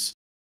use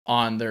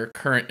on their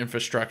current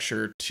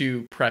infrastructure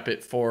to prep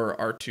it for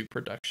R2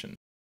 production.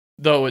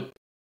 Though,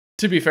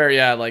 to be fair,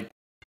 yeah, like,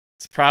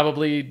 it's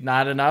probably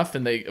not enough,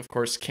 and they, of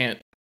course, can't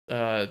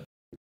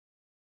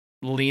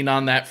lean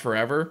on that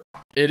forever.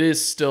 It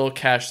is still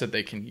cash that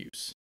they can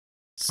use.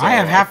 So, I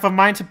have half of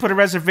mine to put a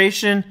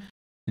reservation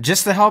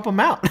just to help them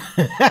out.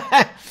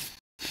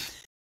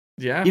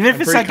 Yeah. Even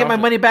if it's like get my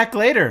money back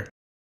later.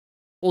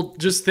 Well,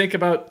 just think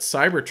about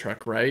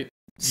Cybertruck, right?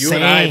 You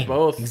and I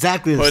both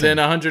exactly put in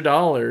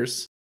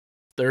 $100.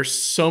 There's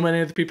so many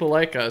of the people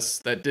like us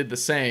that did the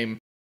same.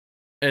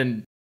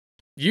 and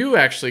you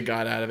actually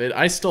got out of it.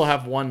 I still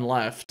have one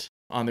left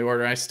on the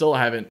order. I still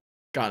haven't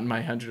gotten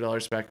my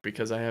 $100 back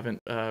because I haven't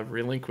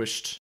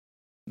relinquished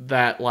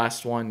that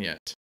last one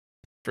yet.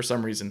 For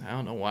some reason, I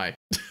don't know why.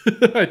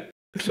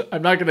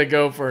 I'm not gonna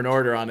go for an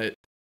order on it,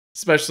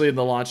 especially in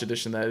the launch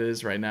edition that it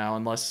is right now,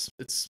 unless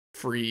it's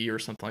free or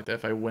something like that.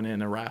 If I win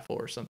in a raffle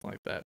or something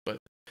like that, but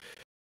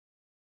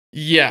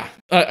yeah,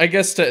 I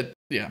guess end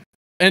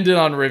it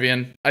on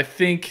Rivian. I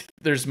think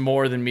there's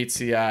more than meets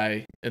the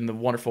eye in the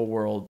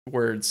wonderful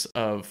words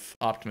of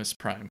Optimus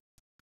Prime,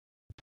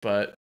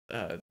 but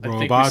I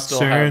think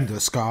the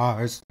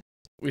skies.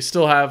 We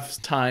still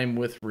have time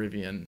with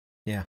Rivian,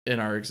 in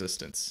our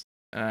existence,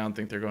 and I don't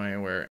think they're going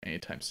anywhere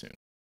anytime soon.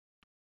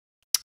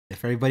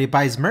 If everybody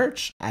buys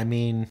merch, I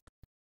mean,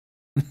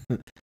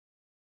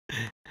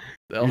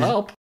 they'll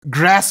help.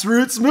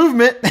 Grassroots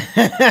movement,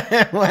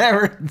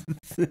 whatever.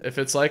 If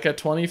it's like a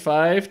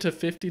 $25 to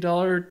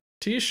 $50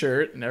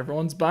 t-shirt and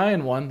everyone's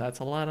buying one, that's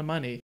a lot of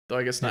money. Though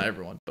I guess not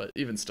everyone, but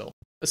even still,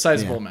 a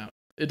sizable amount.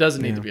 It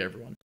doesn't need to be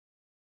everyone.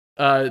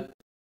 I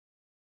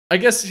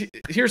guess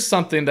here's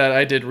something that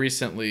I did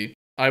recently.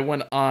 I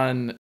went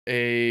on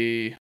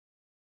a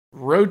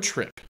road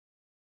trip,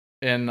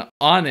 and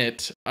on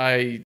it,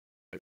 I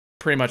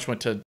pretty much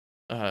went to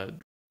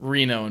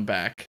Reno and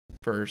back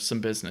for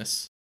some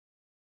business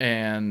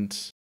and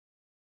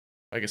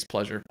I guess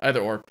pleasure,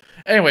 either or.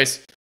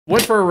 Anyways,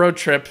 went for a road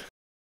trip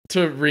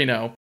to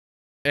Reno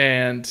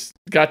and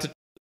got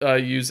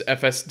to use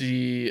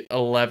FSD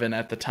 11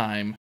 at the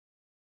time,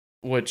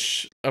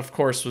 which of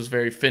course was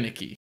very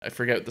finicky. I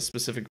forget the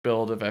specific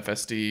build of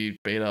FSD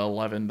Beta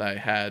 11 that I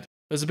had.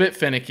 It was a bit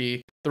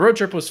finicky. The road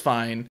trip was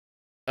fine.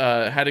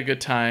 Had a good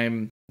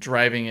time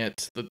driving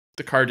it. The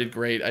car did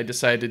great. I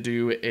decided to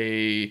do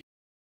a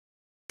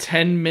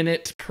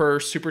 10-minute per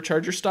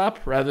supercharger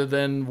stop rather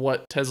than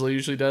what Tesla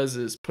usually does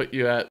is put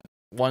you at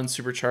one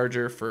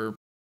supercharger for,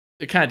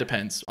 it kind of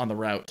depends on the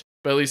route,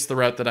 but at least the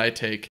route that I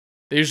take,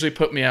 they usually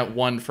put me at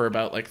one for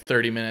about like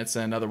 30 minutes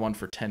and another one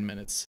for 10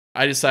 minutes.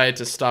 I decided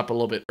to stop a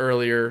little bit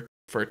earlier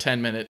for a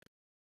 10-minute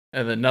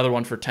and then another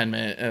one for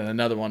 10-minute and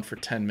another one for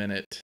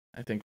 10-minute.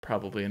 I think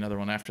probably another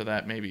one after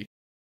that, maybe.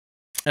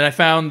 And I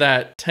found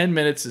that 10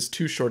 minutes is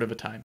too short of a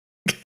time.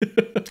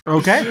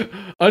 Okay.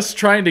 Us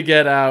trying to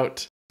get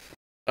out,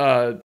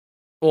 too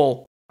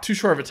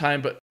short of a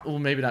time, but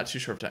maybe not too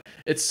short of a time.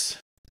 It's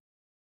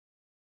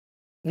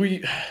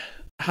what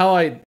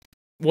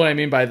I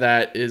mean by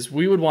that is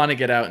we would want to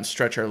get out and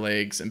stretch our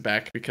legs and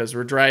back because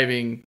we're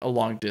driving a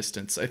long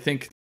distance. I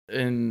think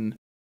in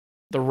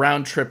the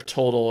round trip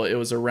total, it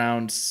was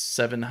around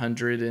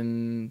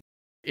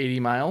 780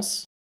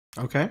 miles.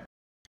 Okay.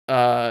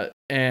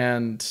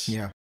 And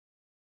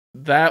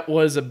that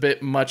was a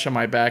bit much on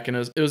my back, and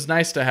it was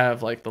nice to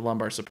have like the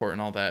lumbar support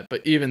and all that,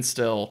 but even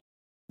still,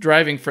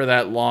 driving for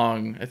that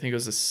long, I think it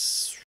was a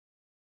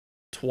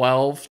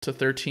 12 to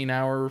 13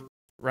 hour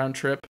round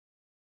trip,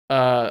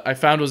 I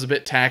found was a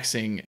bit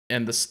taxing,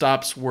 and the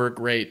stops were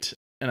great,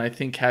 and I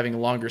think having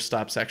longer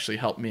stops actually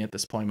helped me at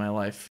this point in my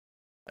life.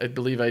 I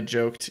believe I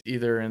joked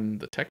either in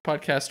the tech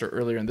podcast or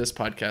earlier in this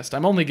podcast,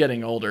 I'm only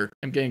getting older.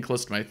 I'm getting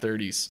close to my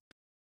 30s.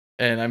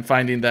 And I'm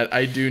finding that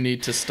I do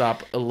need to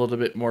stop a little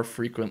bit more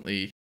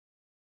frequently.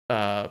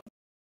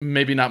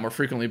 Maybe not more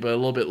frequently, but a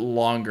little bit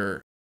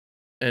longer.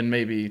 And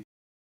maybe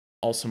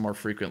also more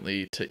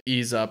frequently to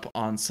ease up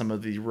on some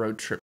of the road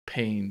trip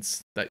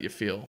pains that you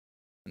feel.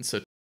 And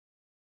so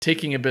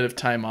taking a bit of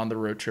time on the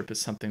road trip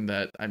is something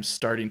that I'm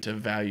starting to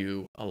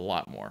value a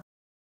lot more.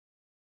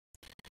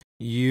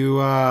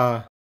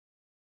 You're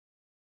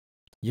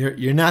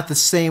not the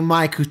same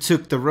Mike who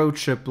took the road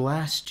trip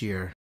last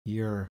year.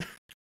 You're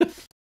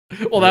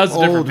well, that was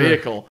a different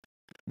vehicle.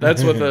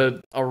 That's with a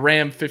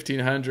Ram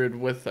 1500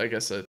 with, I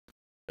guess, a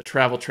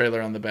travel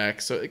trailer on the back.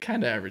 So it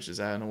kind of averages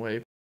out in a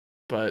way.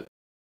 But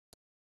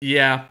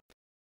yeah,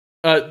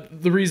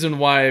 the reason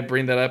why I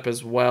bring that up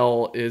as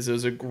well is it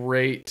was a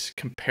great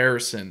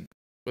comparison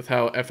with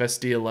how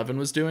FSD 11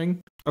 was doing.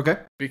 Okay.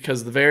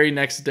 Because the very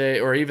next day,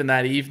 or even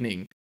that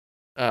evening,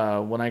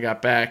 when I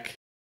got back,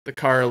 the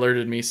car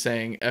alerted me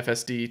saying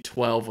FSD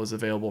 12 was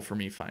available for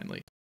me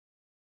finally.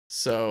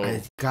 So I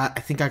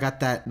think I got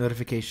that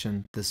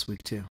notification this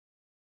week too.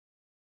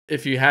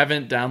 If you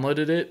haven't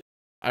downloaded it,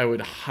 I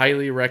would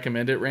highly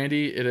recommend it,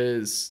 Randy. It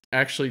has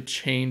actually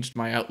changed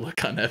my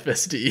outlook on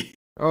FSD.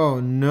 Oh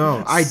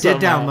no, I did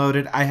download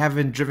it. I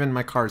haven't driven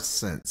my car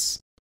since.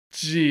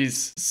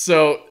 Jeez.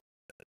 So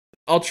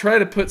I'll try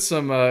to put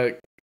some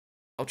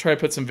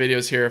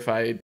videos here if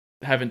I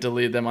haven't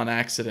deleted them on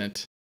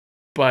accident.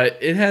 But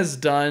it has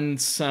done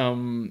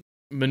some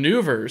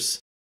maneuvers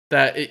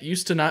that it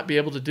used to not be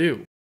able to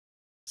do,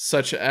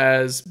 such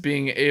as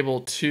being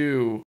able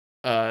to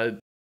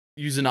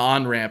use an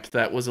on-ramp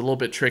that was a little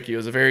bit tricky. It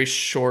was a very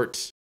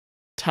short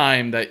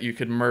time that you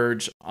could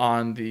merge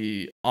on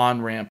the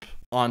on-ramp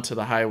onto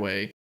the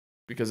highway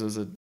because it was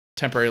a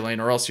temporary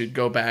lane, or else you'd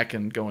go back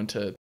and go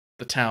into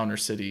the town or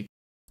city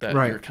that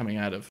you're coming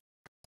out of.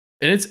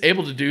 And it's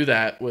able to do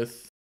that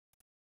with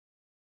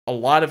a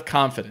lot of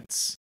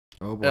confidence.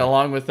 Oh And boy.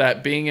 along with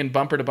that, being in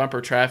bumper to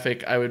bumper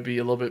traffic, I would be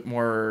a little bit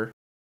more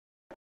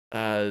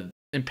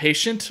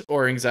impatient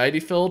or anxiety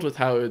filled with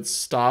how it would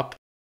stop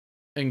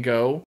and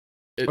go.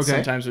 It Okay.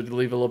 sometimes would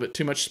leave a little bit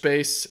too much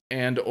space,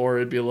 and or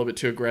it'd be a little bit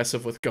too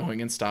aggressive with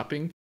going and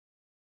stopping.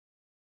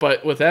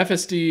 But with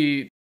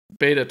FSD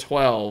Beta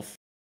 12,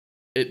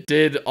 it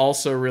did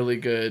also really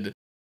good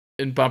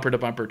in bumper to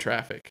bumper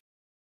traffic,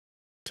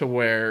 to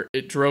where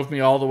it drove me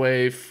all the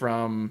way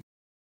from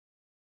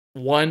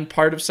one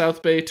part of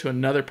South Bay to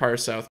another part of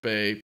South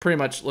Bay, pretty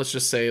much, let's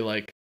just say,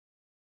 like,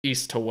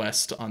 east to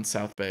west on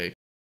South Bay,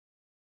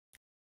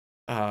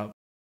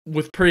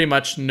 with pretty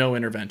much no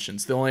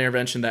interventions. The only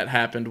intervention that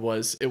happened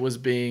was it was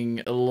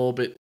being a little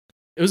bit,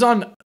 it was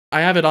on,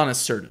 I have it on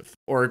assertive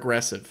or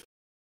aggressive.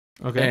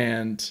 Okay.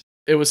 And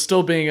it was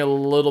still being a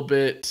little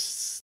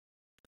bit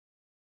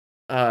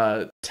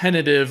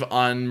tentative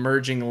on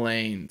merging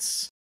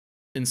lanes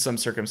in some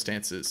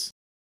circumstances.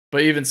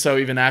 But even so,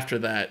 even after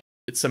that,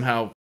 it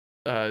somehow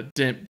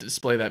didn't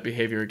display that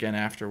behavior again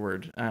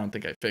afterward. I don't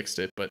think I fixed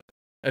it, but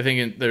I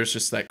think there's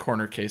just that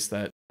corner case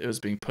that it was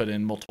being put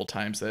in multiple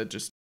times that it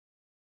just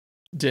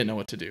didn't know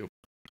what to do.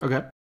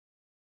 Okay.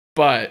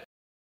 But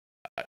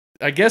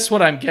I guess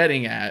what I'm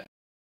getting at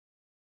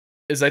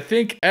is I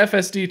think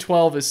FSD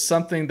 12 is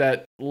something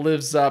that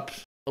lives up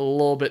a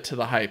little bit to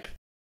the hype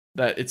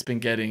that it's been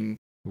getting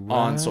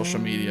on social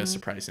media,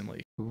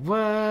 surprisingly.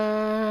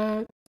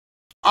 What?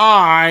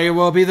 I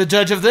will be the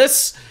judge of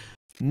this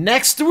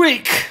next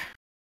week.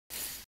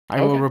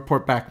 I will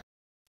report back.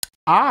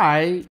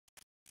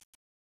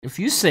 If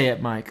you say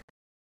it, Mike,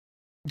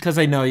 because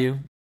I know you,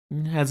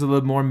 it has a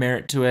little more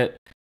merit to it,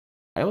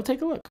 I will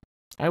take a look.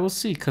 I will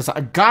see, because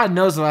God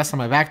knows the last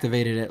time I've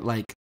activated it,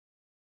 like,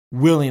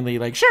 willingly,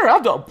 like, sure,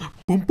 I'll go.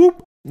 Boom, boom.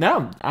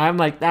 No, I'm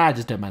like, I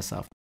just did it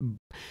myself.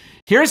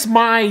 Here's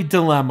my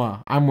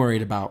dilemma I'm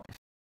worried about.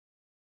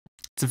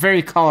 It's a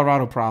very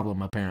Colorado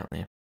problem,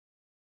 apparently.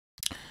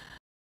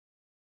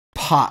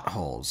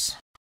 Potholes.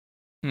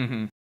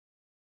 Mm-hmm.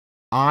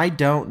 I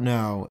don't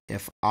know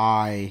if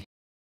I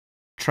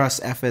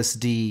trust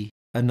FSD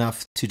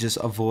enough to just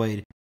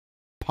avoid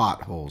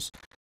potholes,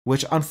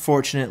 which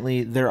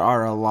unfortunately there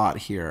are a lot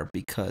here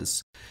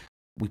because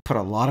we put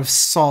a lot of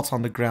salt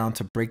on the ground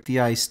to break the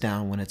ice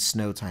down when it's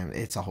snow time.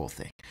 It's a whole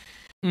thing.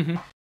 Mm-hmm.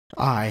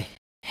 I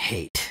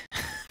hate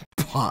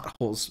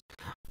potholes.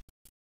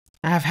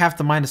 I have half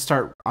the mind to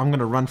start. I'm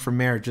gonna run for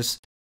mayor just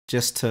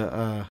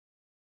to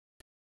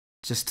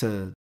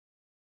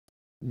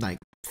like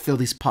fill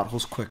these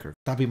potholes quicker.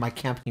 That'll be my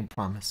campaign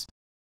promise.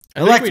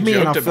 Elect me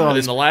and I'll fill it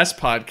in the last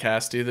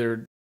podcast,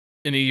 either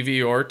in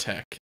EV or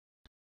tech,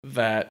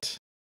 that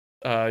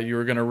you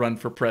were gonna run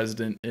for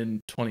president in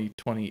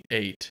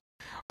 2028.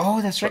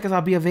 Oh, that's right, because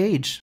I'll be of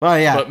age. Well,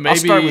 yeah, but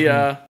maybe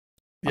I'll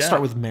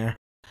start with mayor.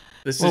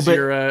 This is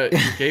your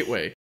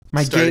gateway.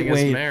 My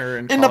gateway as mayor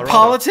in into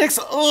politics.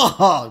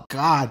 Oh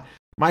God,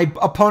 my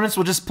opponents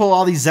will just pull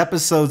all these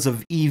episodes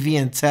of EV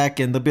and tech,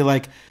 and they'll be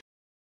like,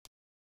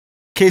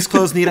 "Case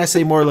closed. Need I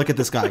say more? Look at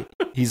this guy.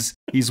 He's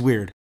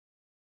weird."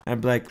 I'd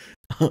be like,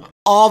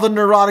 all the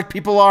neurotic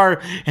people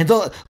are, and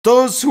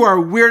those who are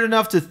weird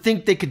enough to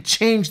think they could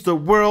change the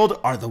world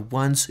are the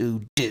ones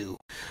who do,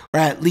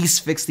 or at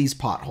least fix these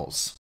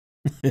potholes.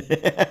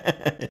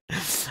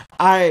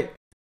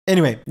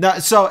 Anyway,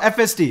 so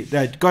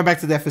FSD, going back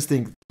to the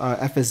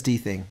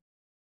FSD thing,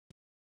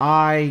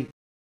 I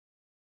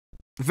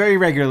very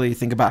regularly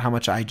think about how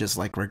much I just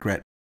like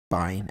regret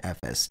buying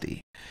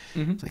FSD.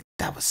 Mm-hmm. It's like,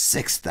 that was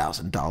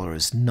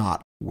 $6,000,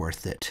 not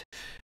worth it.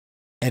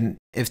 And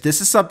if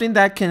this is something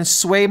that can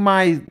sway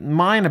my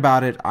mind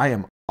about it, I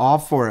am all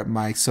for it,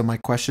 Mike. So my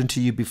question to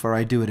you before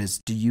I do it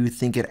is, do you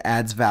think it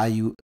adds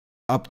value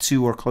up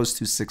to or close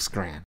to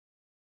 $6,000?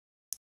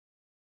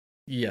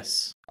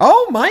 Yes.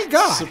 Oh my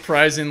God.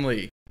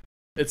 Surprisingly.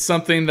 It's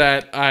something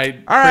that I all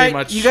pretty right,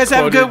 much you guys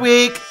have a good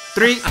week.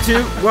 3,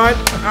 2, 1.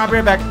 I'll be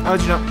right back. I'll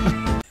let you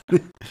know.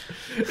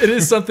 It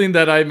is something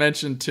that I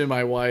mentioned to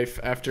my wife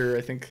after,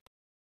 I think,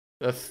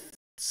 the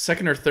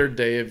second or third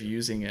day of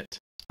using it.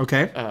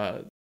 Okay.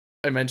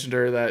 I mentioned to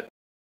her that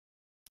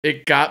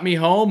it got me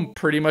home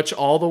pretty much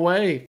all the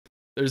way.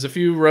 There's a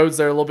few roads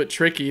that are a little bit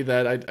tricky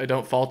that I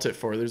don't fault it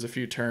for. There's a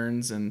few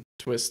turns and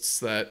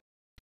twists that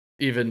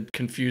even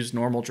confuse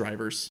normal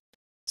drivers.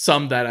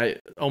 Some that I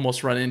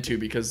almost run into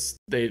because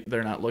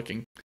they're not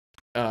looking.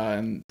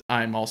 And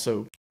I'm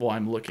also,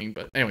 I'm looking.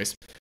 But anyways,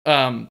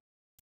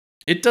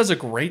 it does a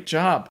great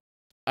job.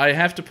 I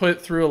have to put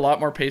it through a lot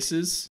more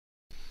paces.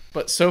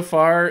 But so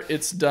far,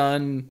 it's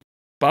done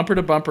bumper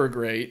to bumper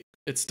great.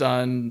 It's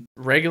done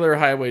regular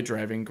highway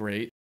driving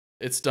great.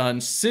 It's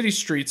done city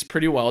streets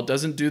pretty well. It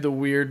doesn't do the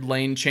weird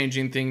lane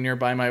changing thing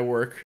nearby my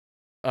work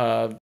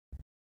that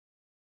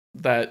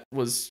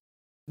was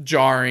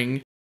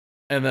jarring.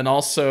 And then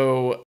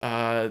also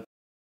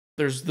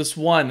there's this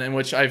one in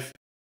which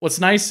what's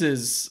nice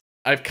is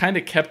I've kind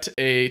of kept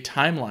a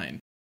timeline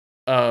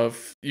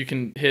of, you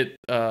can hit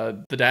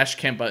the dash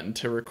cam button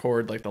to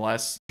record like the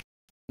last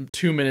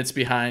 2 minutes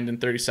behind and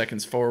 30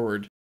 seconds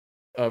forward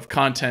of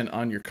content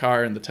on your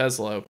car in the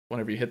Tesla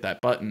whenever you hit that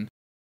button.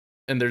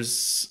 and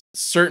there's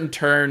certain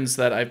turns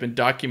that I've been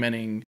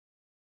documenting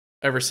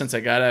ever since I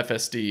got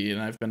FSD,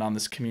 and I've been on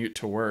this commute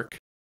to work,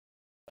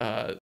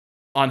 on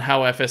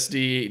how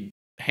FSD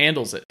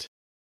handles it.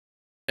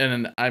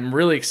 And I'm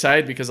really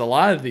excited because a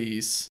lot of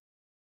these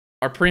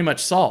are pretty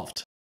much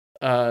solved.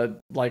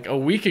 Like a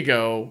week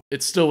ago,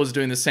 it still was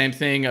doing the same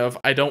thing of,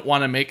 I don't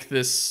want to make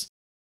this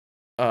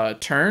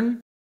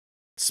turn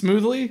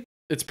smoothly.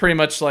 It's pretty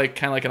much like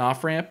kind of like an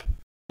off ramp.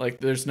 Like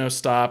there's no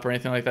stop or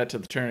anything like that to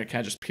the turn. It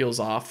kind of just peels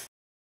off.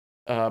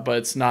 But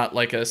it's not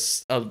like a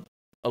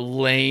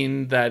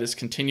lane that is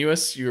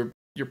continuous. You're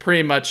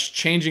pretty much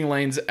changing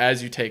lanes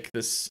as you take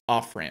this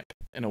off ramp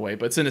in a way,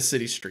 but it's in a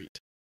city street.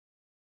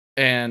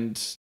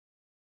 And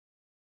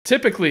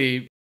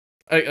typically,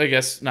 I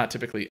guess not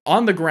typically,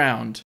 on the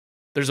ground,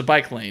 there's a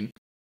bike lane,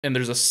 and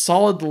there's a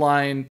solid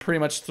line pretty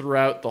much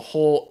throughout the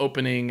whole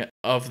opening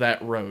of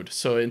that road.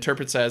 So it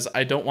interprets as,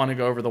 I don't want to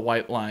go over the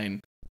white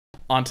line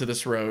onto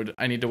this road.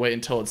 I need to wait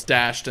until it's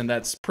dashed, and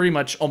that's pretty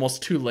much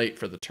almost too late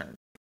for the turn.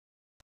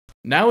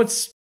 Now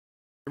it's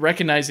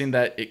recognizing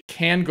that it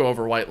can go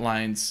over white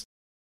lines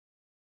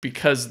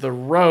because the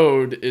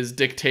road is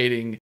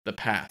dictating the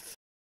path.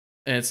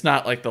 And it's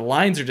not like the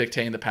lines are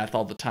dictating the path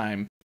all the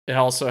time. It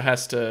also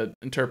has to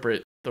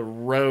interpret the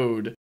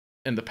road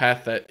and the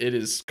path that it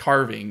is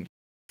carving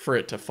for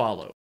it to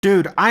follow.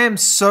 Dude, I am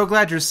so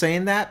glad you're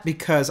saying that,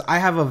 because I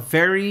have a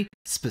very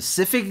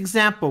specific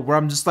example where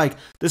I'm just like,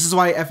 this is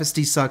why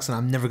FSD sucks and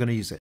I'm never going to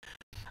use it.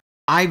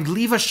 I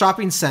leave a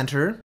shopping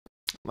center,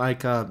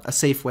 like a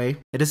Safeway.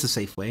 It is a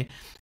Safeway.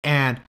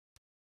 And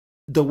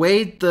the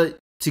way to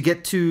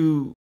get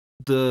to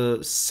the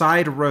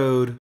side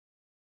road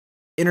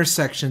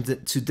intersection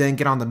to then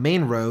get on the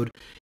main road,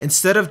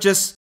 instead of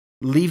just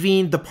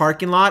leaving the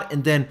parking lot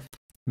and then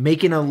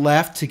making a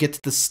left to get to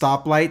the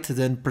stoplight to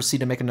then proceed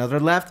to make another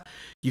left,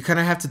 you kind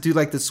of have to do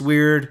like this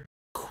weird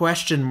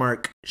question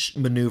mark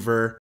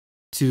maneuver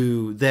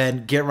to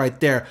then get right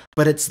there.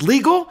 But it's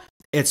legal,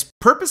 it's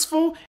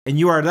purposeful, and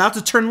you are allowed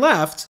to turn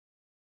left.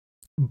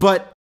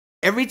 But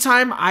every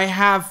time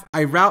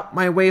I route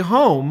my way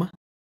home,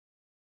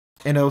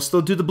 and it'll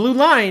still do the blue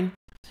line,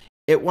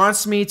 it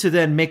wants me to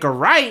then make a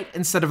right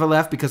instead of a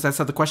left, because that's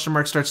how the question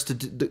mark starts to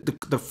do,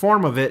 the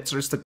form of it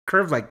starts to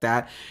curve like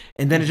that.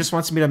 And then it just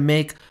wants me to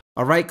make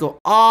a right, go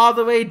all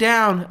the way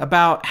down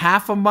about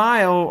half a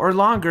mile or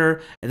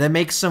longer, and then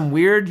make some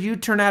weird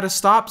U-turn at a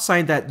stop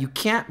sign that you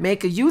can't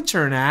make a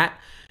U-turn at,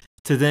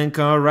 to then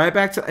go right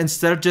back to,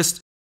 instead of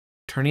just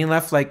turning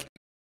left like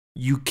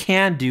you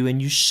can do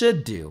and you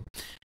should do.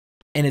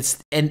 And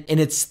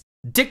it's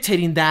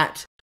dictating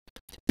that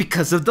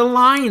because of the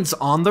lines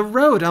on the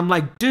road. I'm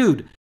like,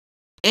 dude,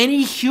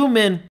 any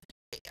human,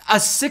 a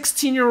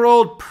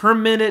 16-year-old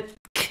permitted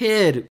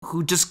kid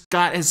who just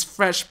got his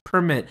fresh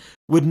permit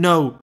would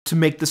know to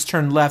make this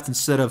turn left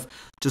instead of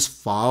just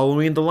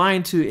following the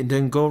line to and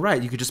then go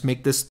right. You could just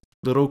make this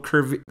little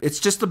curve. It's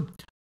just a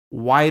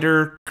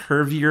wider,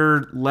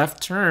 curvier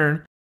left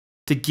turn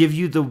to give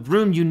you the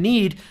room you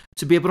need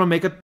to be able to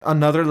make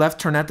another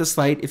left turn at this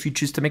light if you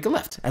choose to make a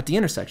left at the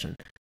intersection.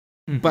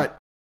 Mm-hmm. But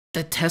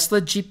the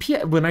Tesla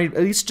GPS, when I at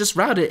least just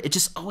route it, it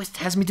just always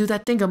has me do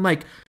that thing. I'm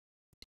like,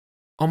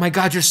 oh my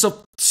God, you're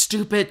so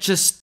stupid.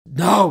 Just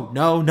no.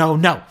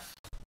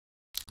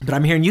 But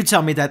I'm hearing you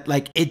tell me that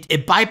like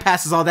it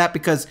bypasses all that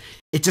because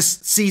it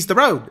just sees the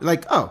road.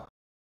 Like, oh,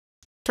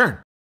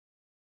 turn.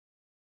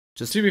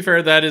 Just to be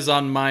fair, that is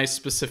on my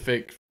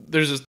specific.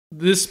 There's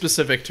this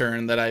specific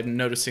turn that I'm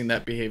noticing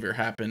that behavior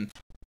happen.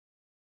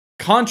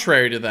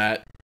 Contrary to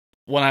that,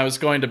 when I was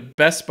going to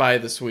Best Buy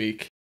this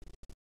week,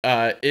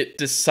 it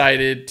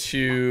decided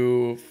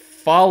to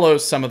follow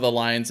some of the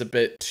lines a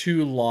bit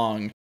too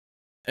long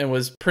and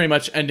was pretty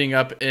much ending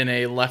up in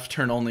a left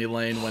turn only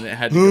lane when it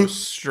had to go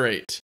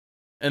straight.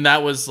 And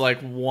that was like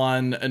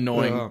one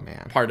annoying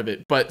part of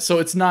it. But so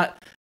it's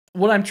not,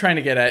 what I'm trying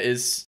to get at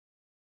is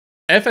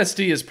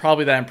FSD is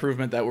probably that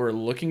improvement that we're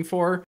looking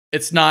for.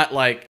 It's not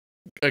like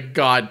a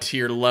god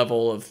tier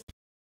level of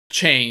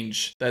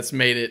change that's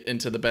made it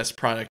into the best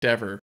product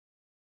ever.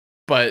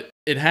 But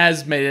it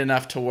has made it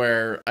enough to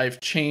where I've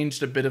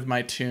changed a bit of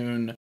my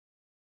tune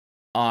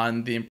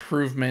on the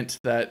improvement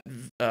that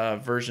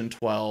version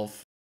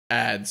 12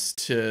 adds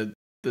to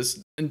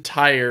this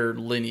entire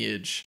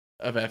lineage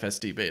of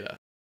FSD Beta.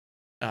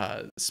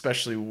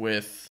 Especially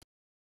with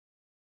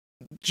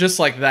just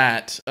like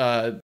that,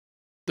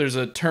 there's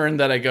a turn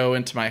that I go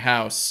into my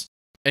house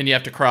and you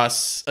have to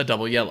cross a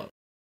double yellow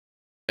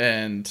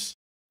and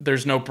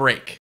there's no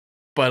brake,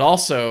 but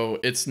also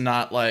it's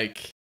not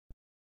like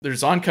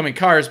there's oncoming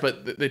cars,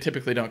 but they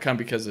typically don't come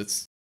because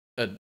it's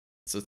a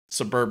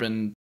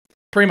suburban,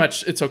 pretty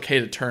much it's okay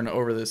to turn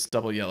over this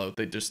double yellow.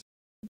 They just,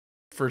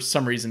 for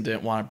some reason,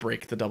 didn't want to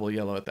break the double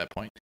yellow at that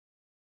point.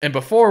 And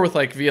before, with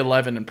like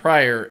V11 and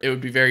prior, it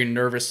would be very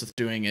nervous with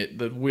doing it.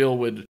 The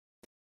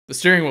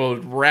steering wheel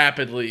would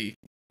rapidly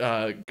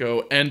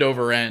go end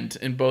over end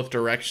in both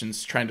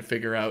directions, trying to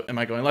figure out, am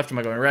I going left? Am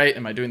I going right?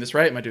 Am I doing this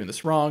right? Am I doing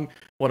this wrong?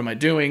 What am I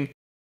doing?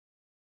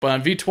 But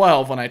on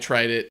V12, when I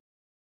tried it,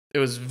 it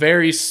was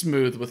very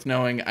smooth with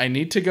knowing I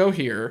need to go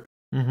here.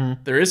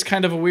 Mm-hmm. There is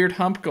kind of a weird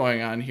hump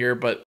going on here,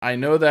 but I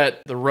know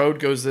that the road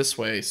goes this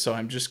way, so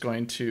I'm just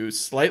going to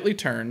slightly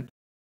turn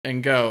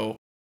and go,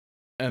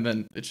 and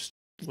then it just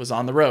was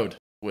on the road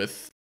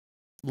with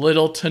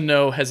little to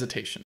no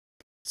hesitation.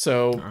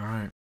 So All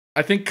right.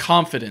 I think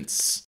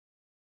confidence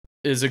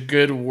is a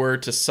good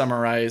word to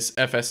summarize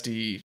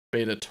FSD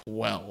Beta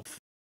 12.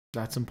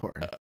 That's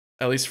important.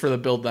 At least for the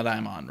build that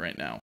I'm on right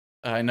now.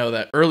 I know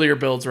that earlier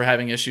builds were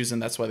having issues,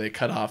 and that's why they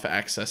cut off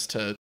access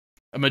to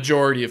a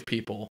majority of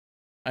people.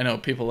 I know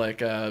people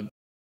like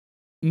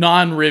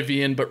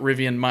non-Rivian, but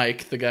Rivian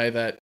Mike, the guy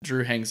that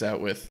Drew hangs out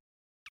with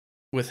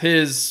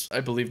his, I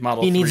believe,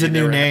 Model 3. He needs a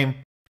new name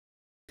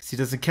because he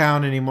doesn't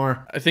count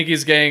anymore. I think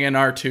he's getting an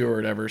R2 or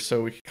whatever,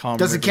 so we could call him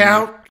Doesn't Rivian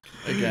count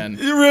again.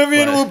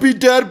 Rivian will be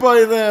dead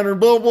by then, or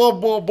blah blah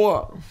blah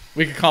blah.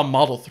 We could call him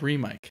Model 3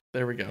 Mike.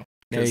 There we go.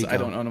 Because I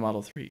don't own a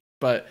Model 3,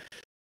 but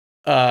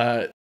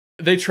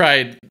they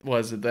tried the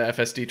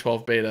FSD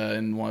 12 beta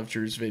in one of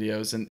Drew's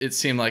videos, and it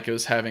seemed like it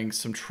was having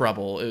some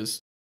trouble.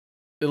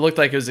 It looked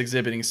like it was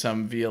exhibiting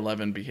some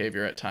V11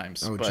 behavior at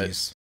times. Oh,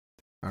 jeez.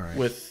 All right.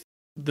 With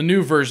the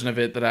new version of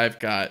it that I've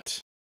got,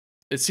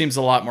 it seems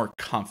a lot more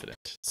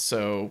confident.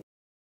 So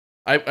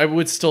I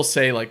would still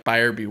say, like,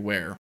 buyer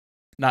beware.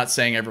 Not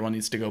saying everyone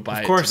needs to go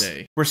buy it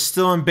today. We're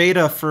still in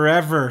beta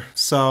forever,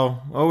 so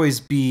always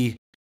be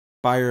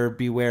buyer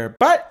beware.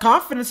 But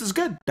confidence is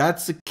good.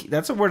 That's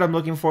a word I'm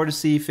looking for to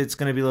see if it's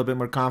going to be a little bit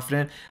more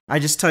confident. I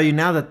just tell you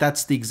now that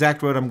that's the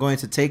exact road I'm going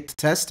to take to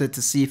test it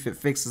to see if it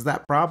fixes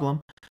that problem.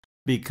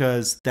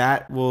 Because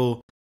that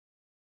will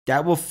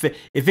fit.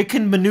 If it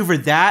can maneuver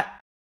that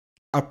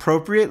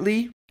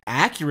appropriately,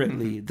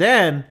 accurately,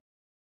 then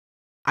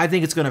I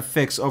think it's going to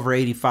fix over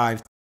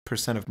 85%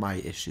 of my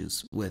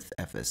issues with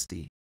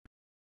FSD.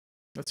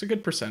 That's a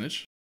good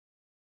percentage.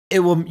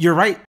 You're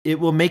right. It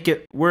will make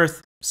it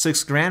worth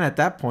 $6,000 at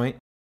that point.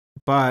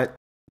 But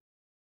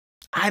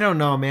I don't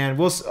know, man.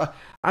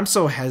 I'm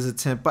so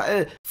hesitant.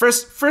 But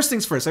first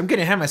things first. I'm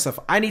getting ahead of myself.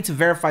 I need to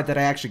verify that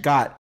I actually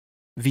got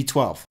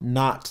V12,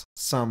 not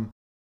some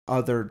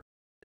other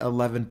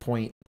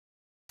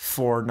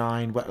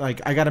 11.49. But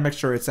like, I got to make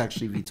sure it's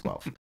actually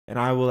V12, and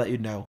I will let you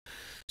know.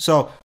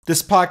 So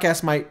this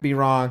podcast might be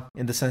wrong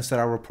in the sense that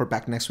I'll report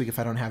back next week if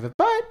I don't have it.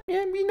 But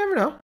yeah, you never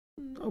know.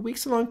 A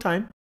week's a long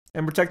time,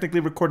 and we're technically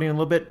recording a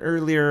little bit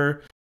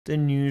earlier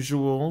than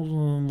usual.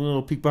 A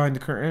little peek behind the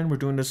curtain. We're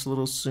doing this a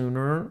little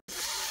sooner,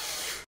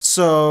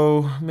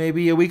 so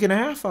maybe a week and a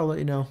half. I'll let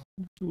you know.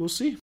 We'll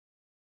see.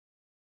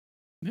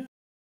 Yeah.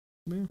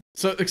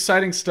 So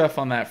exciting stuff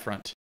on that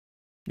front.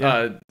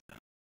 Yeah.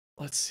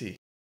 Let's see.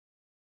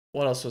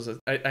 What else was it?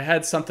 I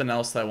had something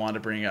else that I wanted to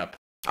bring up.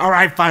 All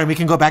right, fine. We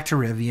can go back to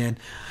Rivian.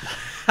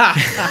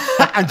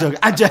 I'm joking.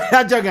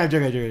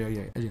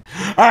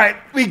 All right,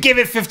 we give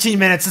it 15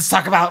 minutes. Let's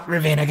talk about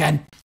Rivian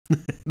again.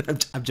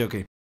 I'm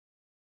joking.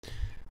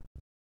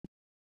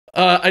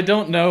 I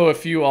don't know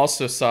if you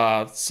also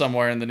saw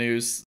somewhere in the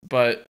news,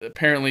 but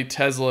apparently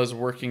Tesla is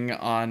working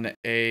on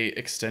a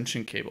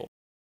extension cable.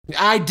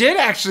 I did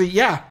actually,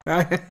 yeah.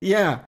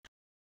 Yeah.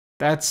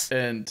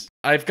 And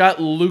I've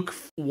got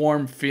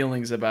lukewarm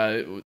feelings about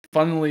it.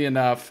 Funnily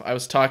enough, I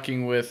was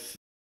talking with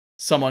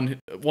one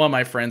of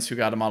my friends who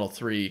got a Model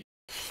 3,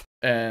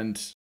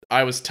 and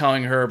I was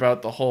telling her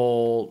about the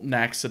whole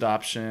NACS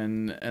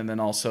adoption and then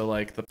also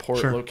like the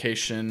port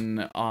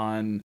location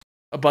on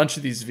a bunch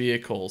of these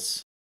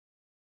vehicles.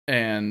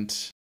 And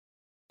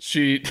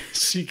she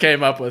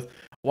came up with,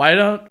 why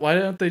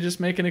don't they just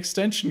make an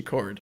extension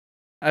cord?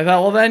 I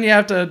thought, well, then you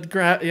have to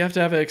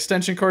have an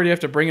extension cord. You have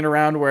to bring it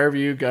around wherever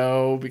you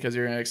go because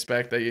you're going to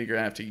expect that you're going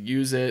to have to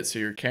use it. So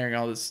you're carrying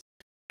all this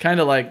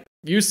kind of like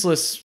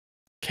useless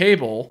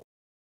cable.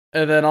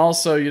 And then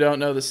also you don't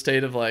know the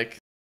state of like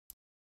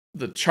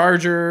the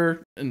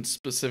charger and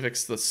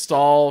specifics, the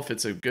stall, if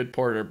it's a good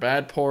port or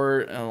bad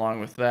port. And along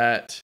with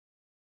that,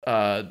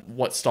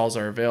 what stalls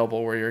are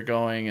available where you're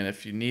going and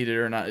if you need it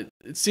or not.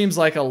 It seems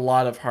like a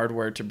lot of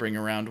hardware to bring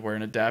around where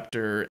an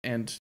adapter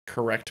and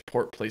correct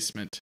port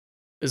placement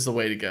is the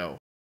way to go.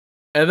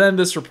 And then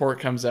this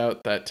report comes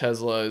out that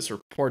Tesla is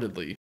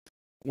reportedly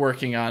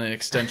working on an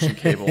extension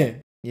cable.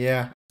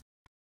 Yeah.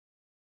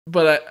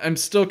 But I'm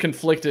still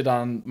conflicted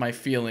on my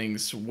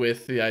feelings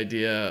with the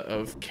idea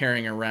of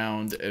carrying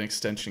around an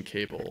extension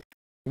cable.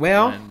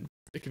 Well,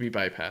 it could be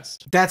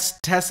bypassed. That's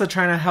Tesla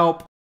trying to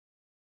help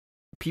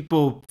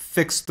people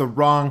fix the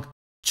wrong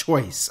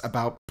choice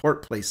about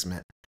port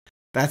placement.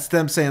 That's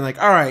them saying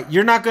like, all right,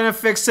 you're not going to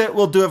fix it.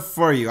 We'll do it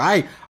for you.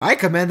 I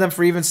commend them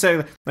for even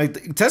saying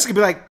like, Tesla could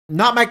be like,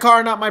 not my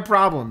car, not my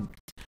problem.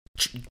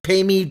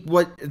 Pay me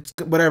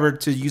whatever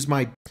to use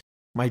my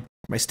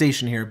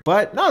station here.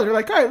 But no, they're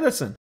like, all right,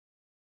 listen.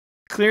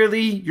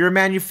 Clearly, your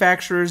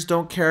manufacturers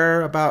don't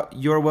care about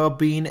your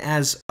well-being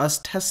as us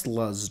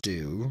Teslas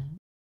do.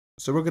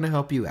 So we're going to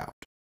help you out.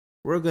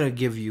 We're going to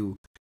give you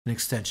an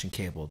extension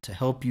cable to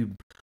help you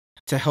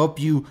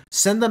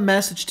send the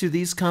message to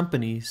these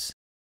companies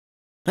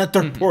that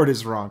their port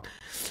is wrong.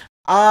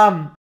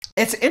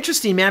 It's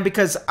interesting, man,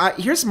 because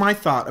here's my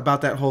thought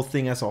about that whole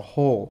thing as a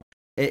whole.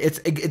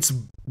 It's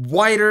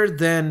wider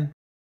than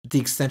the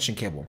extension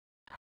cable.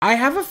 I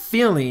have a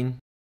feeling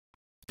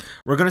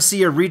we're going to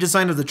see a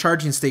redesign of the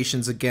charging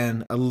stations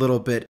again a little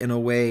bit in a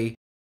way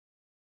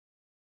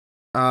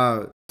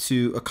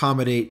to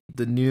accommodate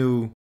the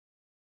new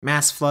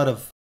mass flood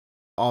of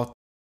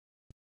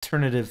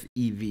alternative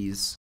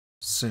EVs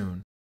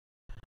soon.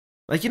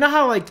 Like, you know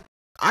how, like,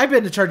 I've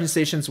been to charging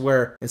stations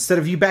where instead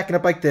of you backing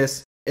up like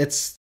this,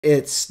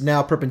 it's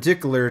now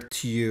perpendicular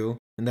to you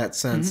in that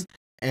sense,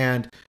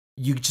 and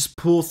you just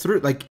pull through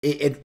like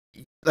it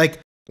like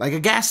a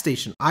gas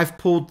station. I've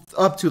pulled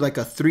up to like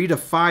a 3 to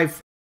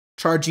 5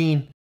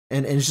 charging,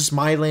 and it's just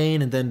my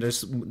lane, and then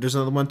there's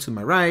another one to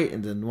my right,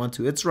 and then one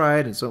to its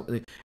right, and so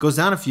it goes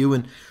down a few,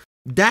 and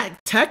that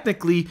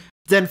technically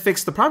then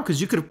fixed the problem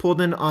because you could have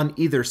pulled in on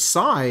either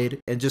side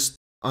and just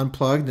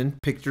unplugged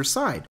and picked your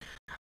side.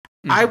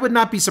 I would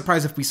not be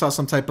surprised if we saw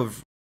some type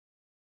of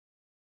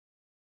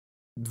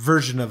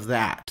version of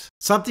that,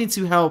 something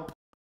to help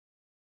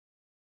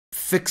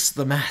fix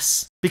the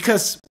mess,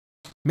 because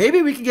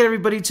maybe we can get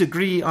everybody to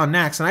agree on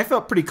next. And I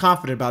felt pretty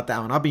confident about that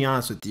one. I'll be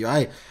honest with you.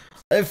 I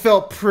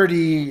felt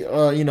pretty,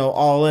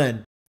 all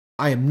in.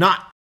 I am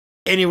not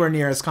anywhere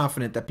near as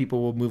confident that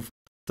people will move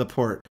the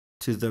port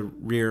to the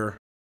rear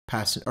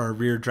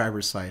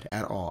driver's side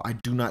at all. I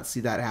do not see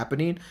that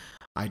happening.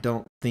 I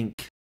don't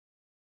think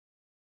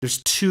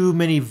there's too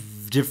many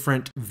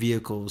different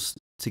vehicles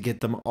to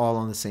get them all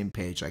on the same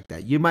page like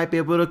that. You might be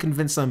able to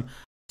convince them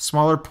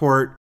smaller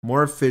port,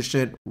 more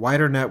efficient,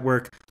 wider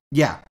network.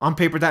 Yeah, on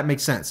paper that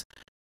makes sense.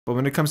 But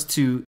when it comes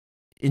to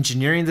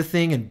engineering the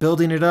thing and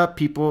building it up,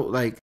 people,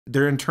 like,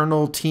 their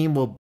internal team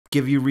will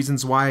give you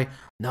reasons why,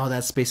 no,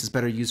 that space is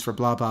better used for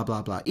blah, blah,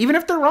 blah, blah. Even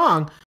if they're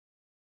wrong,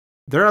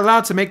 they're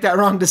allowed to make that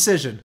wrong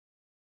decision.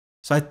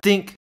 So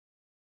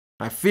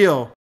I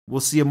feel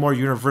we'll see a more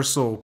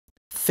universal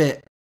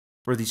fit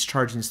for these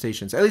charging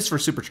stations, at least for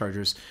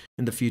superchargers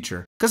in the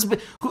future. Because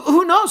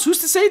who knows? Who's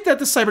to say that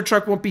the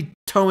Cybertruck won't be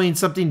towing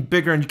something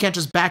bigger and you can't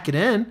just back it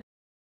in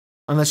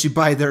unless you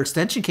buy their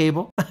extension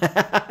cable?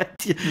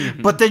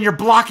 But then you're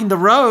blocking the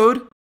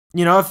road.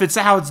 If it's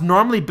how it's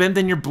normally been,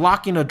 then you're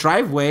blocking a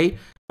driveway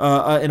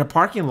in a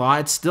parking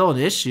lot. It's still an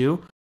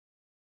issue.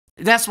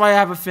 That's why I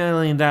have a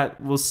feeling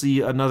that we'll see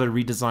another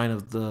redesign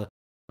of the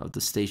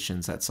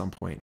stations at some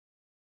point.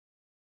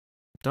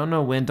 Don't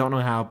know when, don't know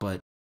how, but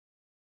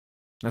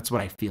that's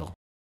what I feel.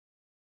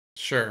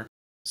 Sure.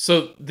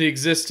 So the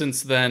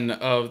existence then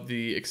of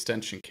the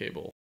extension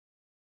cable,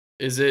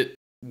 is it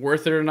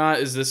worth it or not?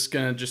 Is this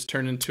going to just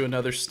turn into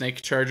another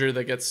snake charger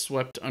that gets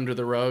swept under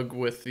the rug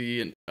with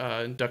the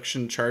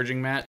induction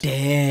charging mat?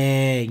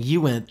 Dang,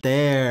 you went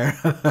there.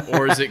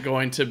 Or is it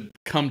going to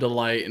come to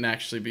light and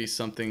actually be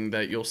something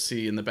that you'll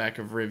see in the back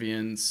of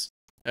Rivian's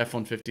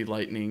F-150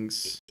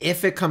 Lightnings?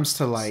 If it comes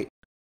to light,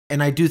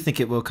 and I do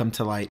think it will come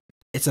to light,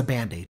 it's a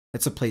Band-Aid.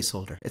 It's a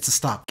placeholder. It's a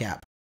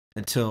stopgap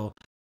until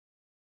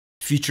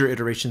future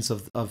iterations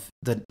of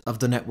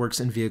the networks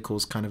and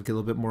vehicles kind of get a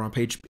little bit more on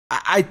page.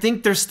 I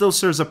think there still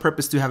serves a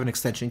purpose to have an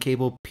extension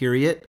cable,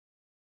 period,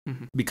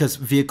 because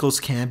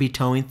vehicles can be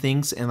towing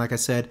things, and like I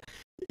said,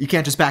 you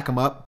can't just back them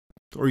up,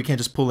 or you can't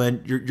just pull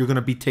in. You're going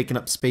to be taking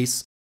up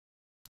space.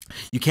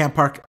 You can't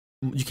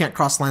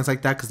cross lines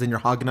like that because then you're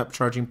hogging up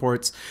charging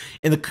ports.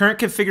 In the current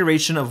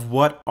configuration of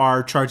what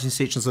our charging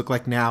stations look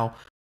like now,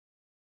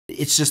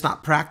 it's just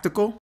not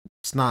practical.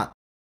 It's not.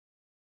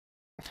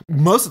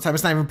 Most of the time,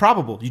 it's not even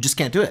probable. You just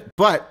can't do it.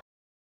 But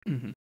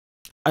an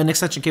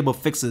extension cable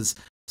fixes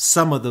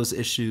some of those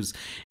issues,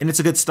 and it's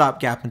a good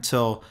stopgap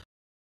until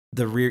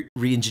the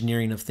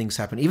re-engineering of things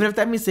happen. Even if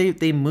that means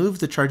they move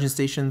the charging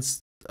stations,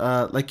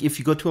 like if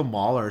you go to a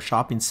mall or a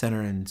shopping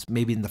center and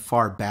maybe in the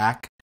far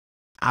back,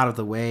 out of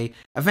the way.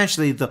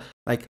 Eventually, they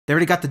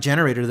already got the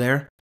generator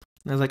there.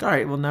 And I was like, all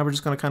right, well, now we're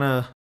just going to kind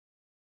of,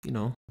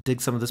 dig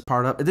some of this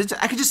part up.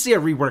 I could just see a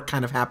rework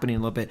kind of happening a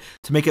little bit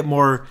to make it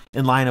more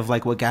in line of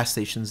like what gas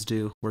stations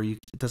do, where it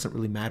doesn't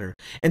really matter.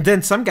 And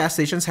then some gas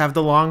stations have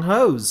the long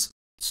hose,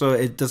 so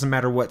it doesn't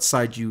matter what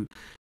side you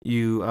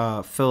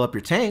fill up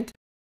your tank.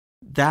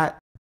 That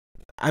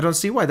I don't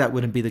see why that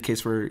wouldn't be the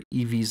case for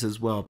EVs as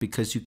well,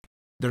 because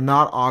they're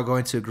not all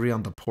going to agree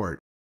on the port.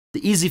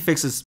 The easy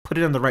fix is put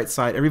it on the right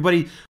side.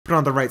 Everybody put it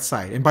on the right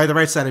side. And by the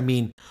right side, I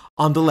mean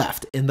on the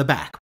left, in the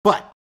back.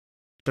 But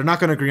they're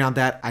not going to agree on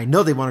that. I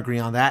know they won't agree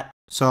on that.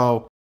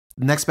 So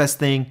the next best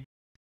thing,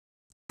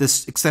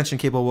 this extension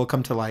cable will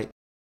come to light.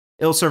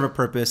 It'll serve a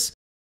purpose.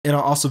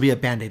 It'll also be a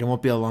Band-Aid. It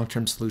won't be a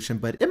long-term solution,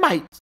 but it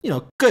might,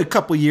 good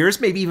couple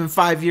years, maybe even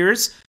 5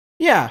 years.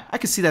 Yeah, I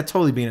could see that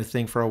totally being a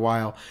thing for a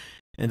while.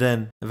 And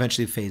then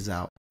eventually phase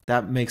out.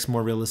 That makes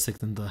more realistic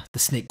than the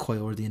snake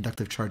coil or the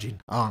inductive charging.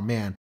 Oh,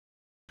 man.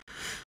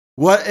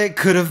 What it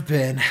could have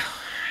been.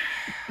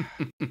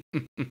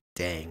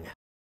 Dang.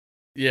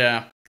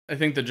 Yeah, I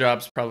think the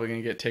job's probably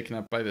going to get taken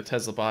up by the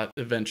Tesla bot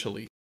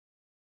eventually.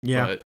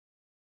 Yeah. But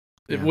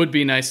it would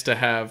be nice to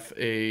have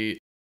a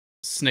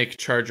snake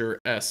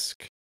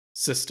charger-esque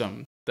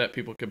system that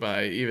people could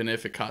buy, even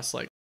if it costs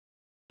like,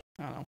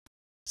 I don't know,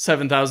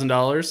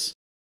 $7,000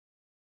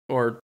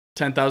 or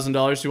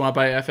 $10,000. Do you want to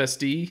buy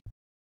FSD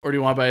or do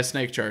you want to buy a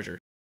snake charger?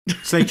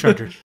 Snake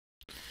Charger.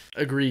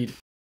 Agreed.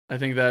 I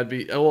think that'd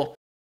be well,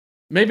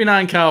 maybe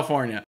not in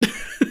California.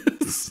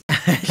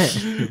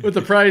 With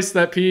the price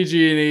that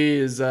PG&E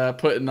is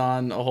putting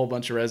on a whole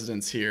bunch of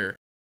residents here,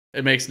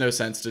 it makes no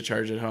sense to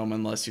charge at home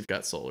unless you've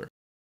got solar.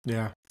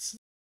 Yeah.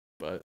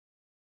 But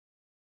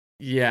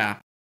yeah,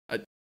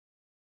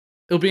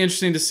 it'll be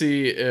interesting to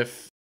see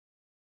if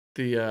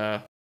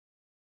the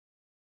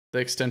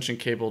extension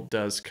cable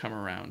does come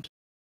around.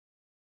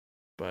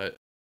 But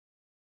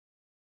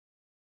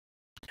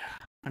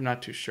yeah, I'm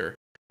not too sure.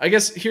 I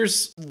guess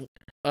here's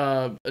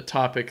a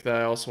topic that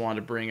I also want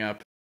to bring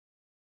up.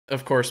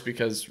 Of course,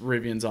 because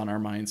Rivian's on our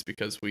minds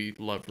because we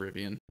love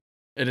Rivian.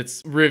 And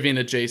it's Rivian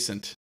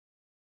adjacent.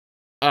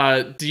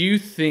 Do you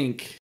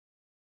think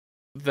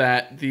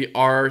that the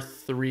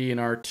R3 and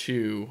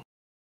R2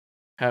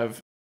 have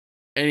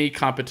any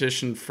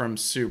competition from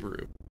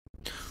Subaru?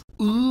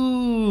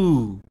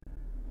 Ooh.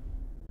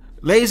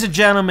 Ladies and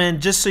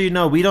gentlemen, just so you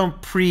know, we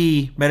don't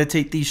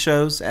premeditate these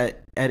shows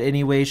at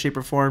any way, shape,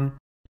 or form.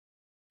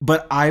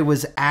 But I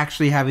was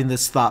actually having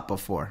this thought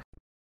before.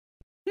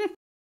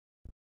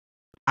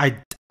 I'll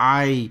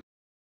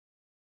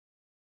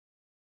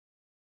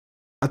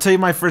tell you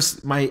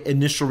my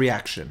initial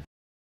reaction.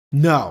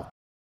 No,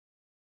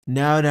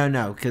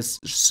 because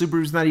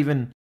Subaru's not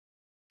even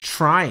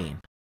trying.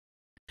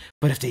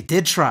 But if they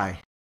did try,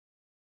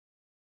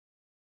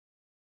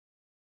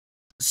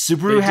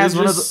 Subaru has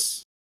one of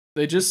the...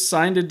 They just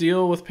signed a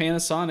deal with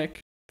Panasonic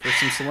for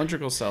some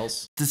cylindrical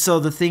cells. So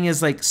the thing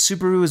is, like,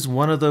 Subaru is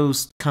one of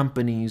those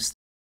companies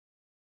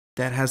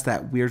that has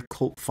that weird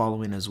cult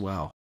following as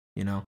well,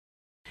 you know?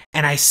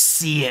 And I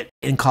see it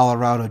in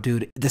Colorado,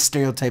 dude. The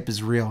stereotype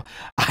is real.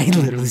 I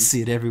literally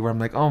see it everywhere. I'm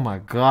like, oh my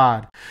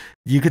God.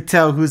 You could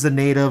tell who's a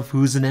native,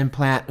 who's an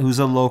implant, who's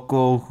a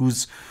local,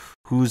 who's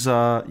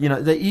you know,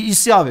 you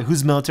see all of it,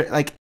 who's military.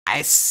 Like,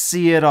 I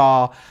see it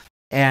all.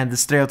 And the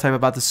stereotype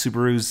about the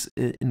Subarus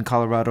in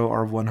Colorado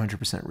are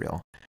 100%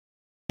 real.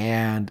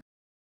 And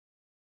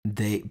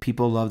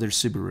people love their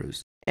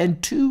Subarus.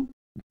 And to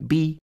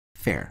be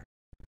fair,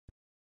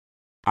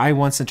 I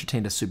once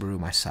entertained a Subaru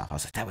myself. I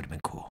was like, that would have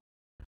been cool.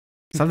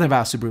 Something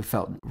about Subaru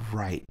felt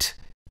right.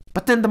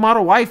 But then the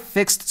Model Y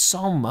fixed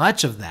so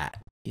much of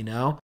that, you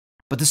know?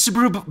 But the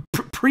Subaru,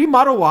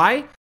 pre-Model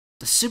Y,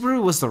 the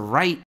Subaru was the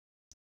right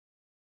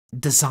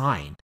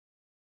design.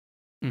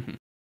 Mm-hmm.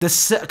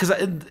 Because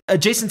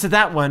adjacent to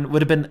that one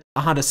would have been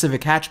a Honda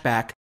Civic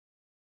hatchback,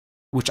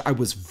 which I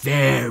was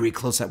very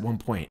close at one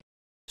point.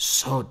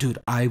 So, dude,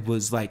 I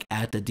was like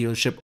at the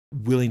dealership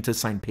willing to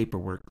sign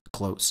paperwork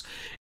close.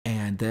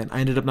 And then I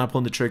ended up not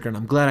pulling the trigger, and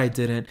I'm glad I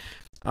didn't.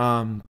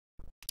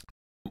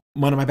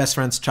 One of my best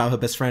friends,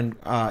 childhood best friend,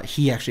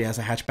 he actually has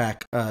a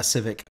hatchback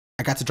Civic.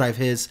 I got to drive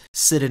his,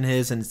 sit in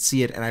his, and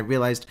see it, and I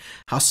realized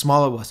how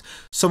small it was.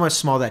 So much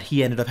small that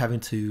he ended up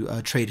having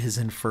to trade his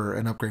in for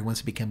an upgrade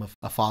once he became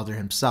a father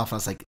himself. I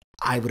was like,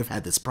 I would have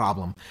had this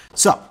problem.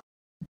 So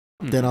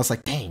then I was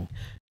like, dang,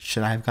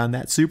 should I have gone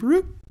that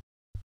Subaru?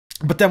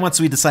 But then once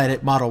we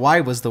decided Model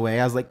Y was the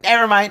way, I was like,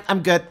 never mind,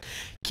 I'm good.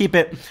 Keep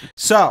it.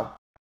 So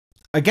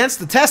against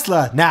the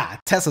Tesla, nah,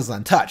 Tesla's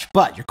untouched.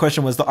 But your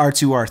question was the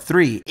R2,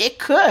 R3. It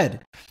could.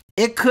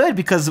 It could,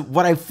 because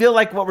what I feel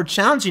like what we're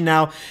challenging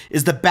now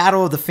is the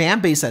battle of the fan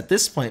base at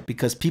this point,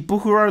 because people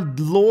who are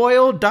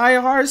loyal,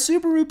 diehard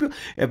Subaru,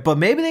 but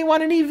maybe they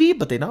want an EV,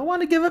 but they don't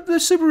want to give up their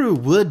Subaru,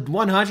 would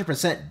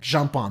 100%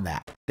 jump on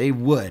that. They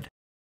would.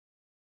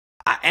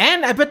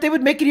 And I bet they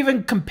would make it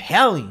even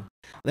compelling.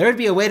 There would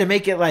be a way to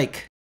make it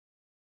like,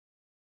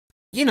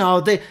 you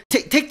know, they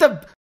take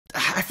the,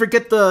 I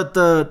forget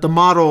the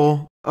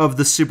model of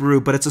the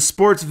Subaru, but it's a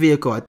sports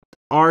vehicle.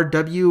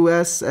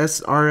 RWS,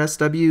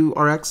 SRSW,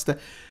 RX. All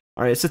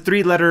right, it's a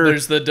 3-letter.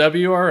 There's the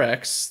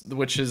WRX,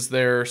 which is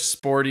their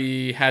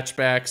sporty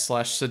hatchback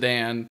 /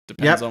 sedan.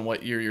 Depends on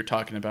what year you're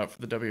talking about for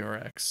the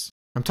WRX.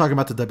 I'm talking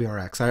about the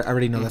WRX. I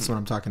already know that's what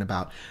I'm talking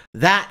about.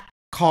 That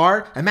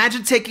car,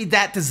 imagine taking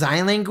that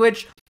design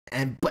language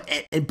and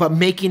but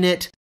making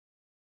it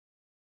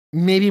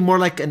maybe more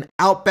like an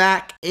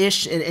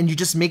Outback-ish, and you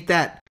just make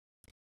that,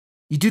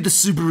 you do the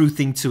Subaru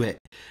thing to it.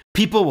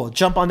 People will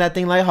jump on that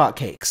thing like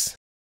hotcakes.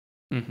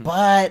 Mm-hmm.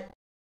 But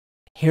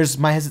here's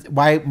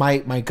why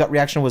my gut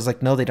reaction was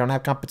like, no, they don't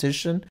have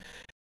competition.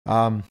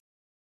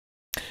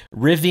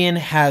 Rivian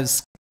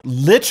has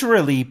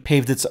literally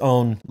paved its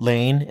own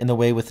lane in the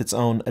way with its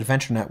own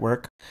adventure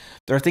network.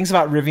 There are things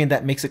about Rivian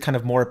that makes it kind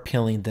of more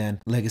appealing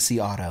than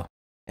Legacy Auto,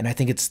 and I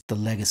think it's the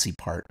legacy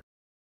part.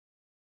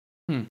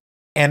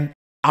 And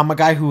I'm a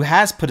guy who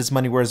has put his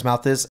money where his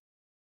mouth is,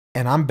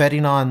 and I'm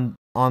betting on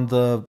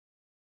the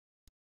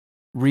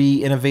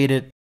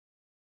re-innovated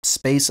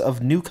space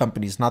of new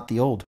companies, not the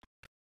old.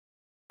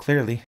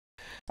 Clearly,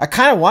 I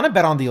kind of want to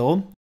bet on the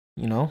old.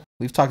 You know,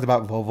 we've talked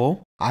about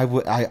Volvo. I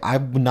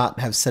would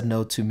not have said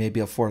no to maybe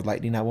a Ford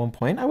Lightning at one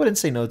point. I wouldn't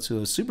say no to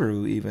a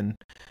Subaru even,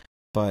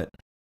 but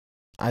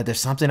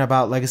there's something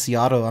about Legacy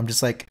Auto. I'm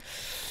just like,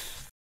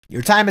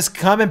 your time has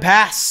come and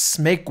passed.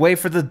 Make way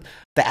for the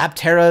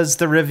Apteras,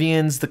 the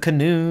Rivians, the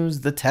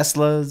Canoes, the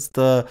Teslas,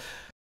 the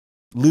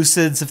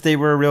Lucids if they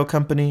were a real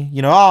company.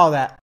 You know, all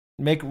that.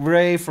 Make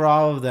way for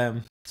all of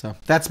them. So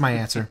that's my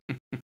answer.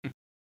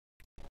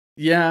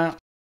 Yeah,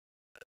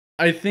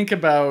 I think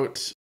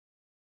about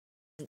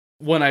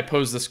when I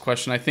pose this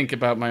question, I think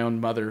about my own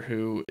mother,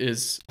 who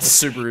is a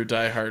Subaru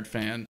diehard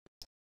fan.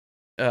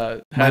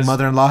 My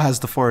mother-in-law has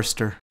the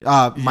Forester.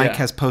 Mike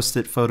has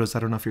posted photos. I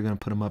don't know if you're going to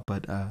put them up,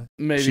 but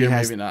maybe or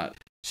maybe not.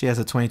 She has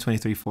a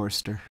 2023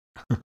 Forester.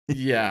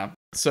 Yeah.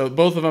 So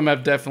both of them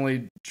have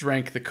definitely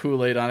drank the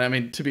Kool-Aid on it. I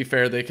mean, to be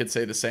fair, they could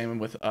say the same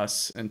with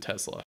us and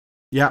Tesla.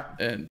 Yeah.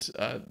 And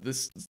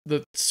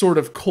the sort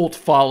of cult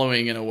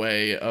following in a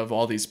way of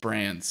all these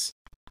brands.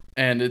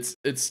 And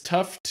it's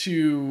tough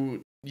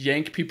to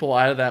yank people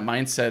out of that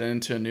mindset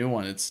into a new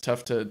one. It's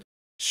tough to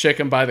shake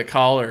them by the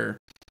collar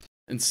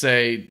and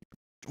say,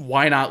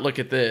 why not look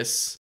at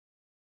this?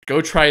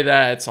 Go try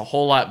that. It's a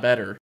whole lot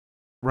better.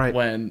 Right.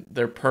 When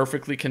they're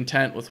perfectly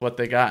content with what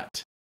they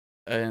got.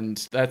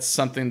 And that's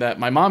something that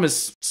my mom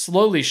is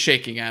slowly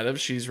shaking out of.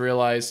 She's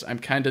realized I'm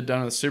kind of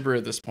done with Subaru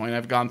at this point.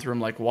 I've gone through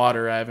them like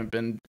water. I haven't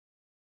been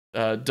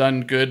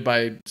done good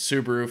by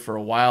Subaru for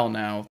a while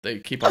now. They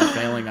keep on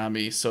failing on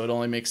me. So it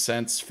only makes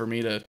sense for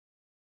me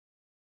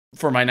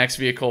for my next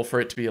vehicle, for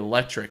it to be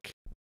electric.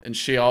 And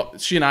she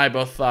and I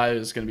both thought it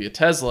was going to be a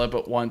Tesla.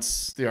 But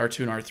once the R2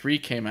 and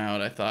R3 came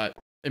out, I thought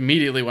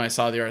immediately when I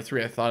saw the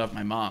R3, I thought of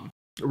my mom.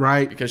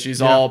 Right. Because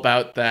she's all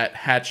about that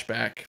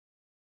hatchback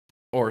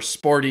or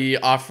sporty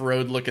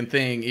off-road looking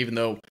thing, even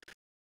though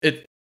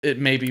it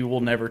maybe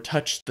will never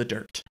touch the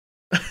dirt.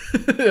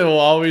 It will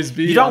always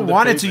be. You don't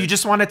want it to. You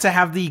just want it to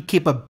have the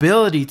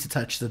capability to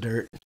touch the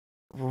dirt.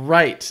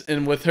 Right.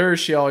 And with her,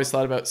 she always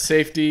thought about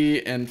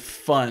safety and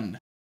fun.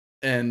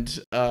 And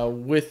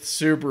with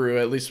Subaru,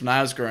 at least when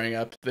I was growing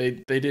up,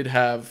 they did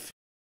have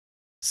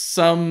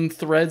some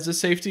threads of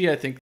safety. I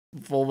think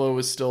Volvo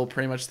was still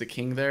pretty much the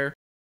king there.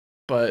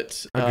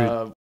 But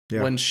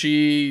when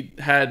she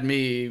had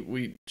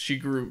me,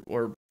 she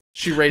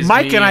raised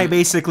Mike me. and I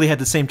basically had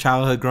the same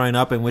childhood growing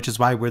up, and which is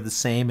why we're the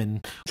same,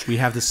 and we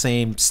have the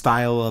same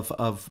style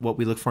of what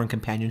we look for in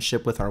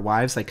companionship with our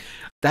wives. Like,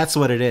 that's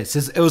what it is.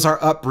 It was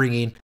our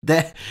upbringing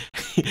that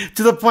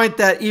to the point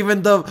that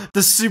even though the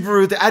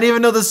Subaru, I didn't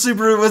even know the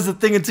Subaru was the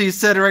thing until you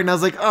said it right now. I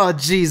was like, oh,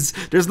 geez,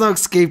 there's no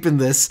escaping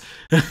this.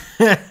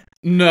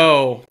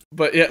 No,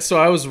 but yeah, so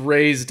I was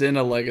raised in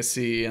a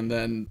Legacy, and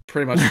then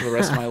pretty much for the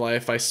rest of my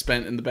life, I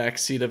spent in the back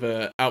seat of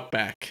a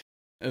Outback,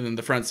 and then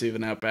the front seat of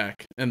an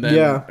Outback, and then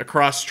a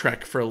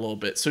Crosstrek for a little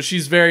bit. So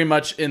she's very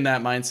much in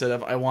that mindset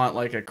of, I want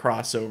like a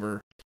crossover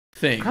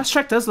thing.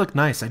 Crosstrek does look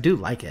nice. I do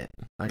like it.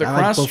 Like, the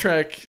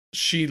Crosstrek,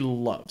 she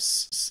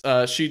loves.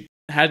 She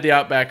had the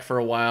Outback for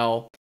a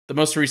while. The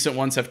most recent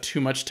ones have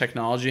too much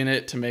technology in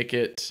it to make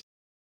it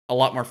a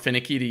lot more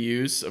finicky to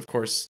use. Of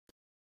course,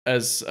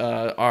 as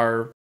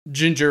our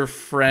Ginger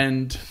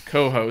friend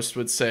co-host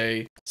would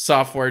say,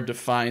 software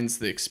defines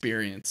the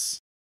experience.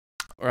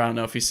 Or I don't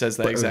know if he says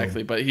that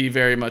exactly, but he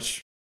very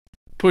much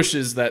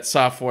pushes that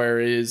software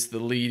is the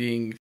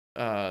leading,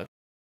 I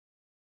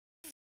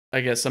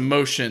guess,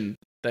 emotion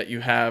that you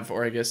have,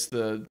 or I guess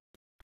the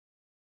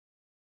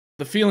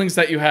feelings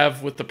that you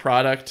have with the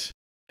product.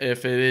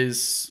 If it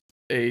is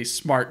a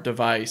smart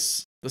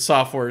device, the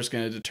software is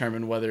going to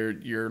determine whether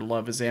your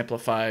love is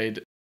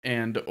amplified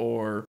and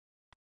or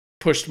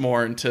pushed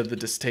more into the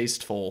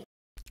distasteful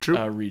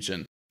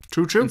region.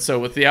 True. And so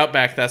with the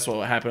Outback, that's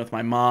what happened with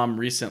my mom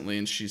recently,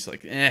 and she's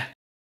like,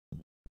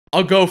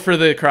 I'll go for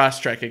the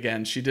Crosstrek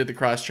again. She did the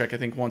Crosstrek, I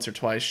think, once or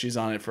twice. She's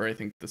on it for, I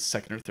think, the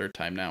second or third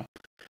time now.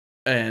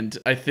 And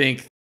I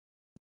think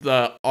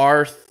the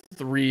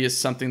R3 is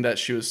something that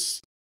she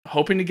was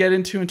hoping to get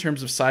into in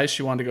terms of size.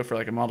 She wanted to go for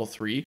like a Model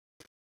 3.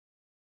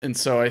 And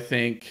so I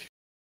think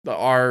the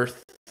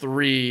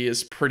R3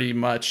 is pretty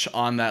much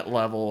on that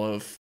level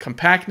of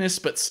compactness,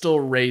 but still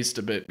raised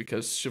a bit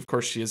because, of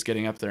course, she is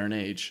getting up there in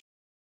age.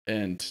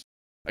 And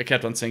I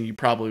kept on saying you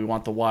probably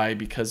want the Y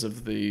because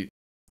of the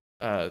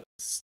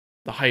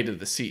height of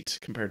the seat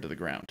compared to the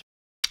ground.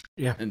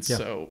 Yeah. And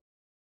so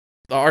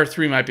the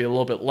R3 might be a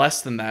little bit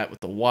less than that with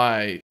the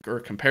Y, or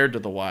compared to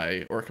the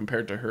Y, or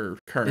compared to her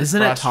current.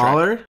 Isn't it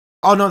taller?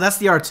 Oh, no, that's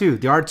the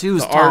R2. The R2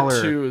 is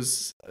taller. The R2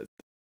 is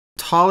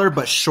taller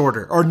but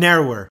shorter, or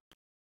narrower.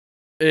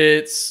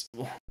 It's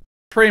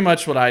pretty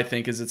much what I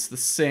think is it's the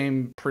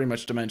same pretty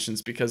much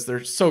dimensions because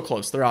they're so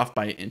close. They're off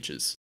by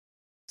inches.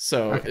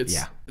 So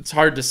it's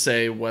hard to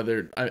say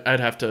whether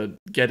I'd have to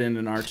get in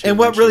an R2. And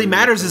what really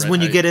matters is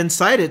when you get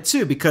inside it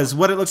too, because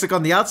what it looks like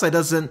on the outside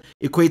doesn't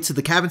equate to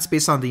the cabin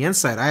space on the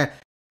inside.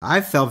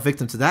 I fell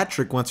victim to that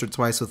trick once or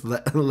twice with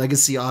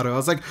Legacy Auto. I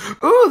was like,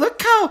 ooh,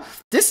 look how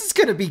this is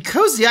going to be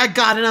cozy. I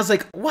got it. And I was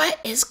like, what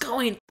is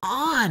going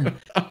on?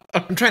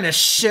 I'm trying to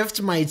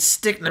shift my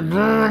stick. And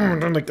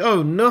I'm like,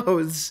 oh, no.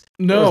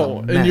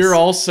 And you're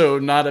also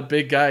not a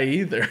big guy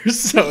either.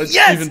 So it's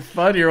even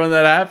funnier when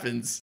that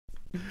happens.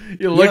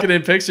 You're looking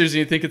in pictures and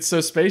you think it's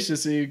so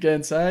spacious, and you get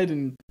inside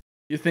and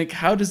you think,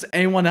 how does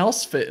anyone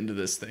else fit into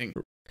this thing?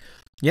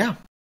 Yeah.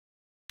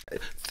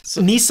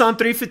 So, Nissan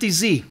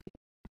 350Z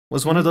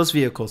was one of those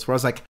vehicles where I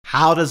was like,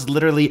 how does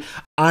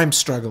I'm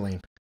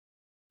struggling.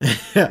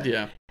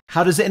 Yeah.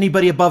 How does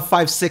anybody above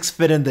 5'6"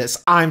 fit in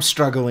this? I'm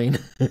struggling.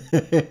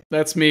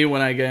 That's me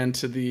when I get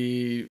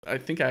into I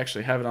think I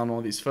actually have it on one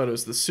of these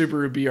photos, the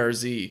Subaru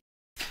BRZ,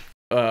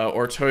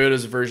 or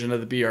Toyota's version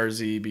of the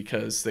BRZ,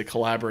 because they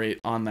collaborate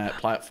on that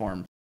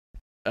platform.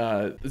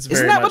 It's very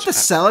Isn't that much what the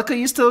Celica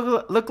used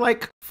to look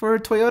like for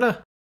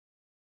Toyota?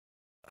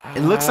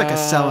 It looks like a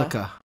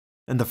Celica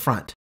in the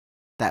front.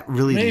 That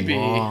really maybe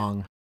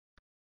long.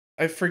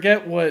 I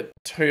forget what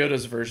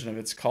Toyota's version of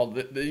it's called.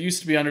 It used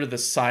to be under the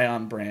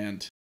Scion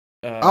brand.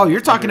 Oh,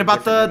 you're talking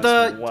about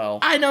the well.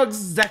 I know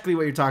exactly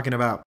what you're talking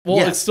about. Well,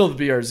 yes. It's still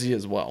the BRZ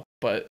as well,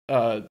 but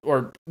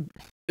or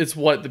it's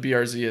what the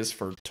BRZ is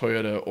for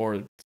Toyota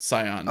or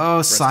Scion.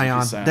 Oh,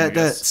 Scion.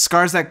 The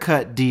scars that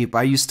cut deep.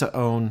 I used to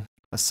own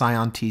a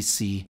Scion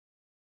TC,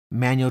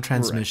 manual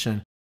transmission,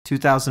 right.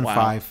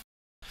 2005.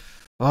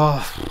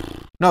 Wow. Oh,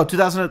 no,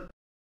 2000.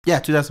 Yeah,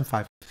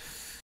 2005.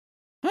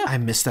 Huh. I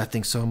missed that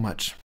thing so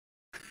much.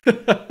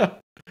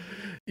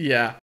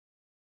 Yeah.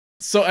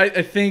 So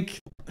I think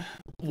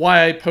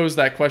why I posed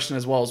that question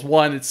as well is,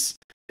 one, it's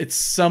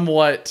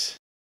somewhat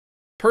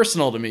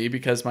personal to me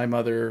because my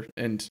mother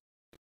and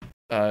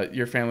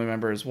your family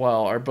member as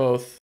well are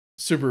both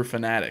Subaru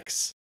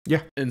fanatics.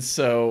 Yeah. And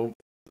so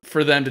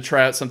for them to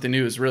try out something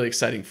new is really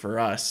exciting for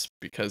us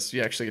because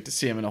you actually get to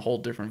see them in a whole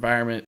different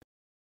environment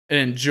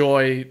and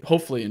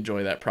hopefully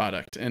enjoy that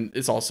product. And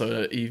it's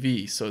also an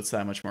EV, so it's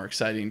that much more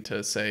exciting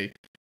to say,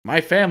 my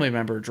family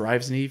member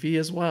drives an EV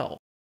as well.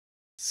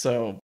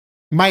 So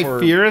my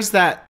fear is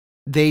that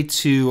they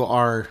too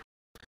are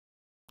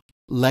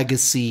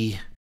legacy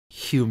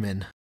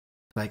human.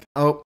 Like,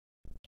 oh,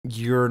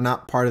 you're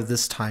not part of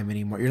this time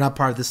anymore. You're not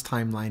part of this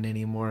timeline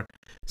anymore.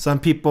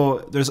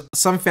 There's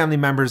some family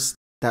members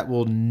that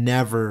will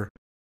never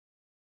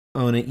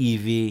own an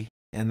EV,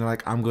 and they're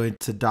like, I'm going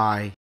to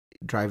die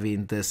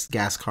driving this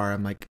gas car.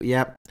 I'm like,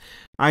 yep,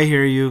 I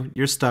hear you.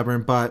 You're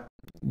stubborn, but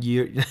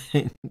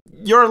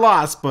you're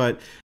lost, but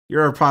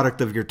you're a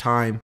product of your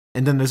time.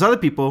 And then there's other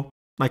people,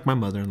 like my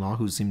mother-in-law,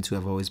 who seem to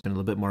have always been a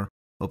little bit more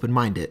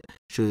open-minded.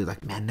 She was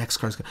like, man, next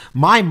car's good.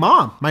 My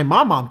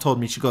mom told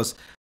me, she goes,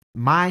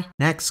 my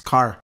next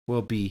car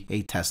will be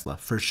a Tesla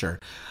for sure.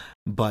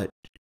 But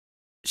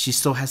she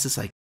still has this,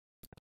 like,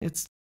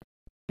 it's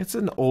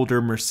an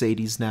older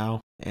Mercedes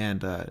now,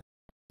 and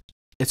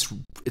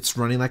it's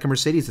running like a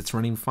Mercedes. It's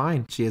running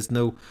fine. She has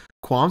no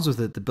qualms with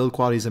it. The build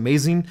quality is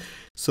amazing.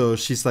 So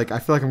she's like, I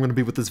feel like I'm going to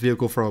be with this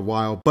vehicle for a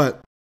while,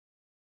 but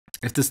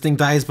if this thing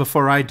dies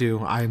before I do,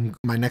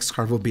 my next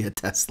car will be a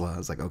Tesla. I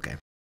was like, okay.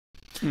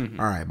 Mm-hmm.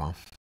 All right, Mom.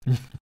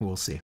 We'll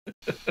see.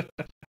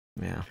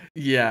 Yeah.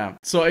 Yeah.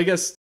 So I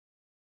guess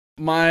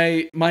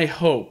my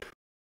hope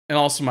and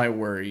also my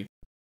worry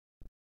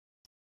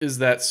is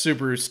that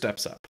Subaru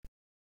steps up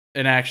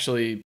and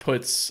actually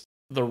puts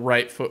the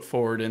right foot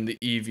forward in the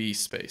EV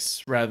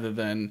space rather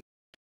than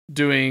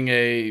doing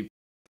a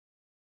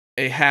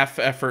half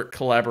effort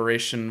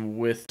collaboration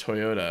with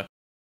Toyota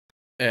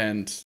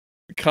and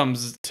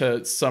comes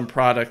to some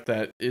product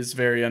that is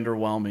very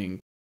underwhelming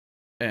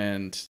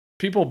and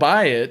people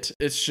buy it.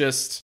 It's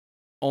just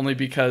only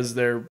because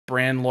their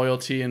brand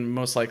loyalty and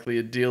most likely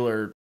a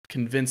dealer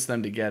convinced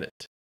them to get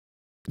it.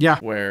 Yeah.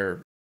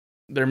 Where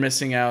they're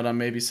missing out on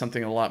maybe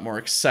something a lot more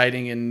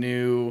exciting and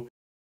new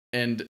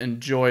and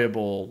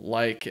enjoyable,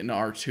 like an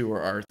R2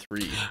 or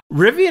R3.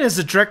 Rivian is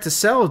a direct to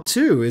sell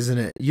too, isn't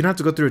it? You don't have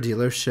to go through a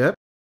dealership.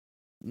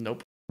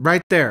 Nope.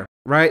 Right there,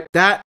 right?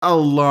 That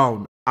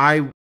alone,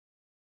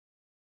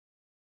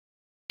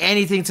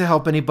 anything to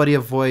help anybody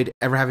avoid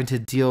ever having to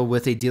deal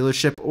with a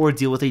dealership or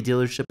deal with a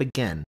dealership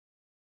again.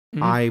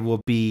 Mm-hmm. I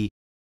will be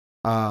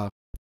an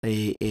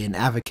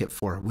advocate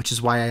for, which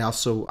is why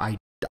I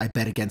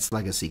bet against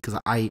Legacy, because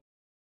I'm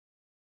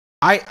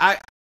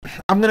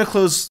gonna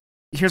close.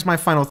 Here's my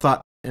final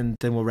thought, and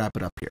then we'll wrap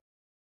it up here.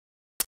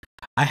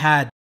 I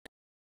had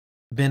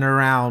been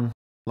around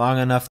long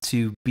enough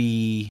to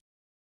be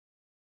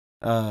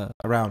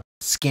around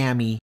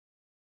scummy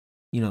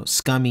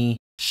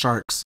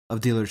sharks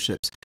of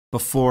dealerships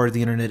before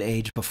the internet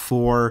age,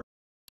 before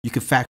you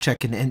could fact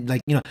check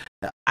and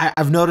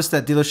I've noticed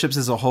that dealerships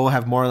as a whole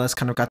have more or less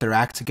kind of got their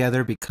act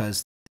together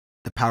because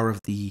the power of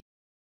the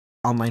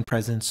online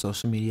presence,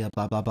 social media,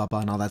 blah, blah, blah, blah,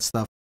 and all that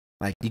stuff.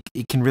 Like,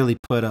 it can really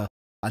put a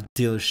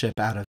dealership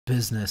out of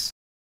business.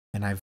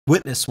 And I've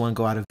witnessed one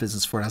go out of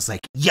business for it. I was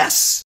like,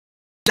 yes,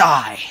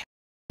 die.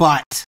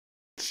 But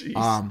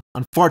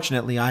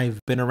unfortunately, I've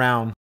been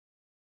around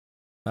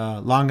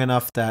long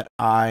enough that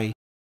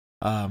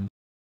one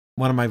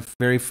of my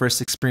very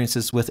first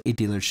experiences with a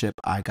dealership,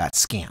 I got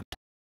scammed.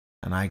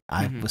 And I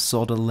was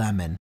sold a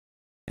lemon,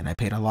 and I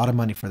paid a lot of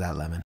money for that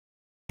lemon.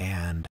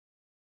 And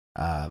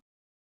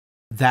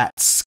that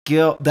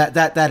skill,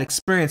 that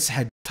experience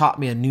had taught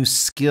me a new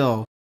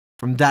skill.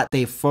 From that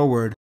day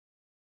forward,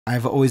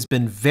 I've always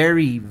been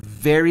very,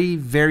 very,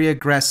 very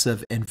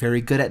aggressive and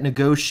very good at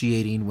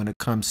negotiating when it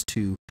comes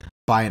to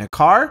buying a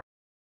car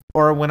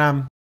or when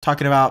I'm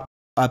talking about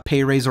a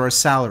pay raise or a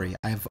salary.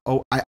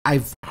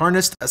 I've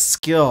harnessed a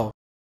skill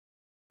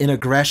in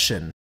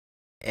aggression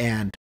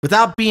And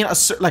without being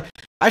like,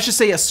 I should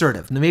say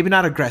assertive, maybe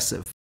not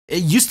aggressive.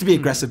 It used to be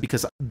aggressive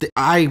because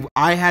I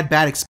had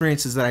bad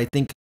experiences that I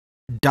think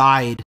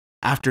died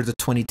after the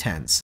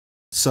 2010s.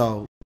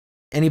 So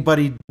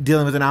anybody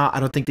dealing with it now, I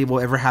don't think they will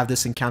ever have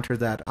this encounter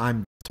that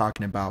I'm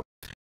talking about.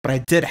 But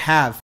I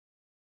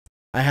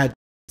had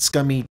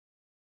scummy,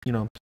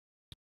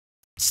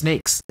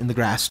 snakes in the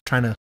grass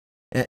trying to,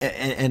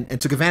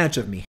 and took advantage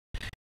of me.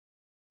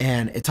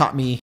 And it taught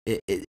me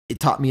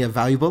a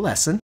valuable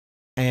lesson.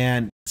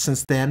 And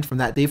since then, from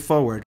that day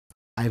forward,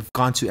 I've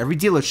gone to every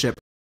dealership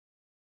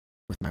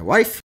with my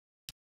wife,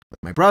 with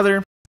my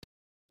brother,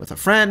 with a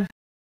friend,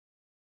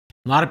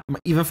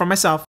 even for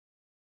myself,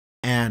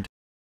 and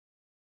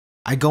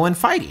I go in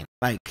fighting,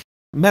 like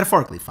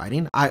metaphorically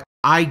fighting. I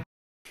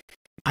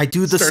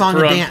do the song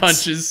and dance.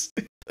 Punches.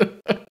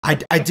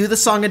 I do the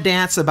song and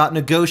dance about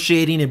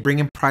negotiating and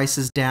bringing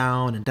prices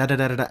down and da da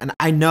da da. And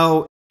I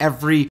know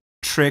every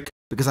trick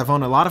because I've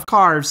owned a lot of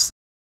cars,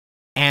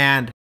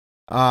 and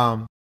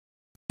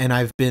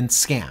I've been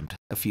scammed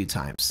a few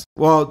times.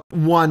 Well,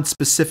 one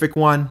specific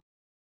one.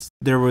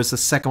 There was a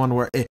second one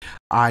where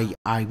I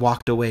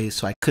walked away,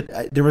 so I could.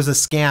 There was a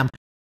scam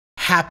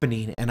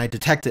happening, and I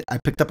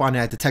picked up on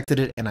it, I detected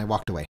it, and I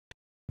walked away.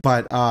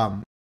 But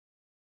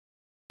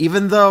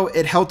even though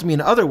it helped me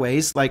in other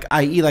ways, like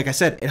I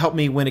said, it helped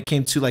me when it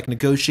came to like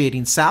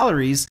negotiating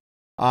salaries.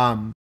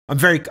 I'm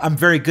very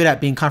good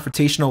at being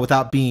confrontational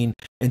without being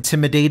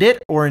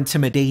intimidated or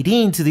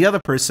intimidating to the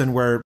other person,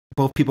 where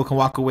both people can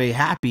walk away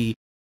happy.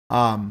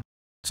 So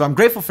I'm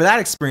grateful for that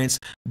experience,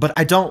 but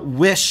I don't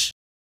wish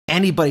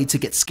anybody to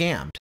get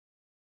scammed.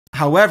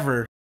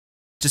 However,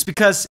 just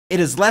because it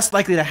is less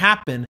likely to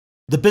happen,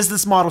 the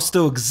business model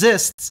still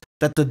exists,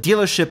 that the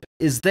dealership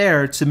is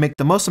there to make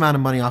the most amount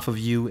of money off of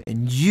you,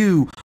 and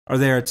you are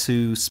there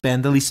to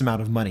spend the least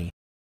amount of money.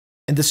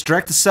 And this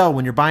direct to sell,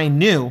 when you're buying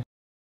new,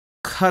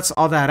 cuts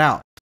all that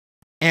out.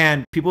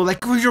 And people are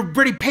like, well, you're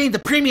already paying the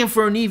premium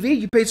for an EV.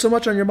 You paid so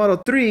much on your Model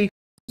 3.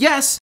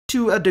 Yes,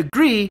 to a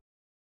degree.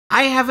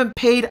 I haven't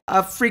paid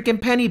a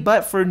freaking penny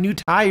but for new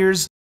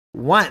tires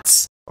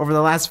once over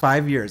the last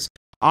 5 years.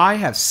 I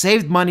have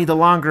saved money the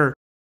longer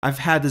I've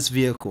had this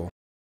vehicle.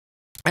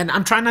 And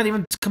I'm trying not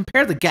even to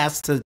compare the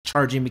gas to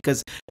charging,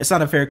 because it's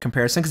not a fair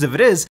comparison. Because if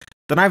it is,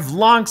 then I've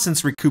long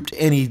since recouped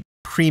any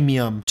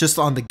premium just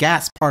on the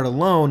gas part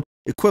alone,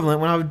 equivalent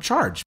when I would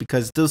charge,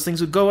 because those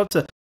things would go up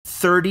to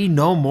 $30,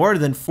 no more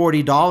than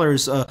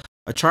 $40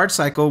 a charge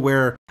cycle,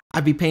 where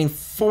I'd be paying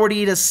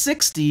 $40 to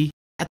 $60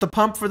 at the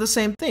pump for the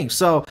same thing.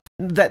 So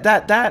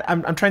that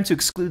I'm trying to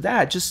exclude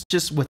that,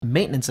 just with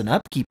maintenance and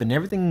upkeep and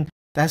everything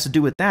that has to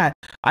do with that.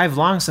 I've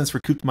long since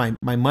recouped my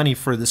money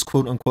for this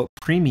quote unquote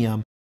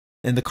premium,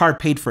 and the car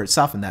paid for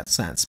itself in that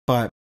sense.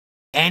 But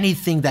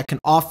anything that can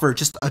offer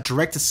just a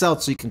direct to sell,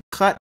 so you can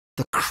cut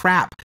the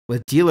crap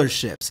with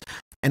dealerships.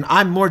 And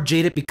I'm more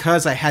jaded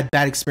because I had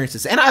bad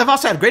experiences, and I've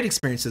also had great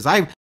experiences.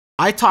 I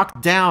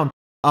talked down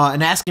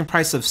an asking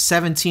price of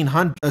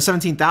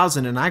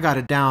 $17,000, and I got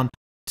it down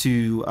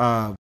to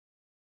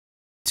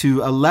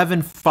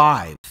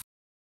 $11,500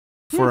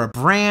 for a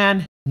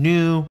brand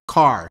new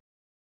car.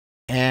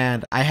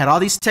 And I had all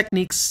these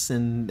techniques,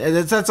 and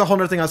that's a whole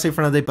other thing I'll say for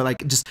another day. But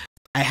like, just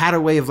I had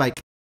a way of like,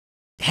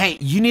 hey,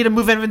 you need to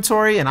move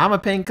inventory, and I'm a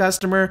paying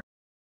customer.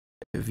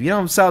 If you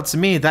don't sell it to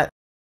me, that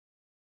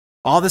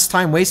all this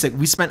time wasted.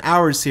 We spent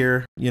hours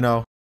here,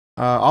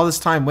 all this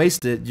time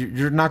wasted.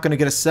 You're not going to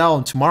get a sell,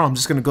 and tomorrow I'm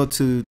just going to go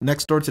to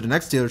next door to the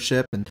next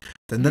dealership, and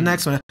then the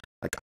next one.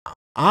 Like,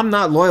 I'm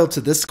not loyal to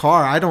this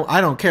car. I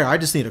don't care. I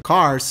just need a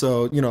car.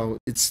 So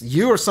it's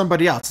you or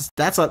somebody else.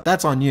 That's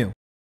on you.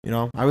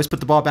 I always put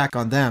the ball back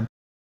on them.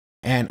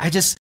 And I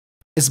just,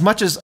 as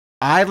much as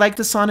I like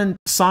the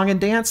song and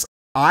dance,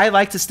 I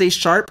like to stay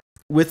sharp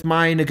with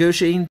my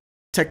negotiating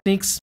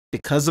techniques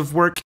because of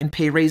work and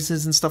pay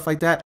raises and stuff like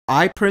that.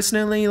 I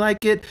personally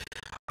like it.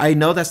 I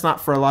know that's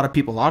not for a lot of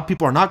people. A lot of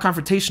people are not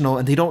confrontational,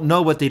 and they don't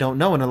know what they don't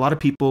know. And a lot of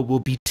people will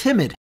be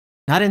timid,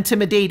 not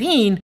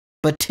intimidating,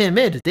 but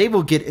timid. They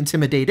will get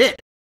intimidated.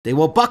 They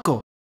will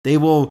buckle. They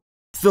will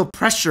feel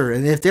pressure.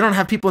 And if they don't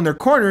have people in their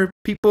corner,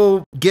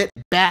 people get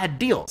bad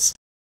deals.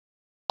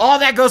 All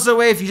that goes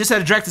away if you just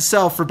had a direct to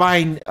sell for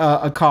buying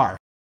a car.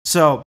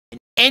 So in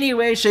any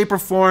way, shape, or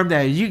form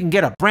that you can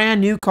get a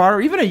brand new car,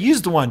 or even a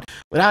used one,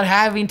 without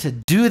having to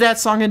do that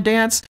song and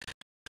dance,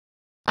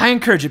 I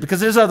encourage it, because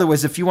there's other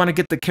ways. If you want to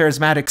get the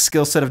charismatic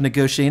skill set of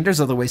negotiating,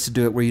 there's other ways to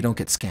do it where you don't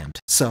get scammed.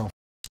 So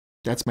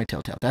that's my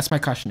telltale. That's my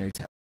cautionary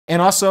tale.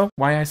 And also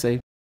why I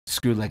say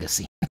screw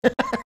legacy.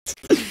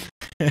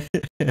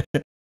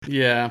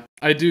 Yeah,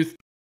 I do.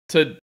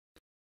 To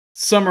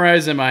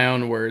summarize in my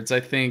own words, I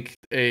think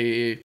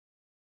maybe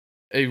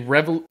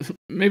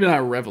not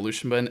a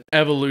revolution, but an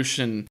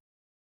evolution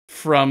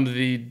from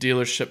the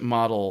dealership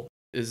model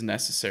is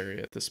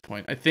necessary at this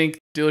point. I think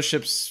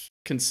dealerships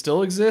can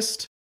still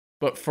exist,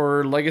 but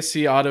for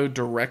legacy auto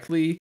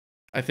directly,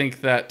 I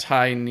think that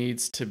tie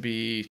needs to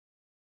be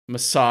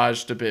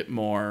massaged a bit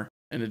more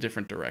in a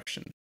different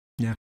direction.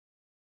 Yeah.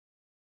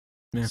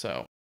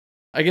 So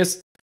I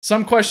guess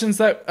some questions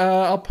that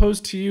I'll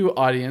pose to you,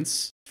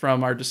 audience,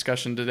 from our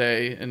discussion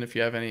today, and if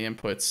you have any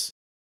inputs.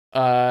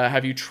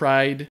 Have you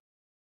tried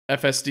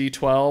FSD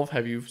 12?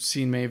 Have you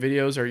seen many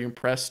videos? Are you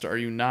impressed? Are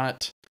you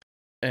not?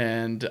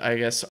 And I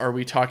guess, are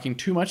we talking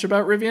too much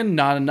about Rivian?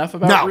 Not enough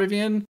about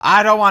Rivian?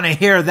 I don't want to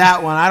hear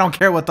that one. I don't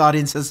care what the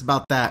audience says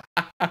about that.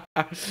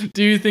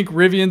 Do you think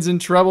Rivian's in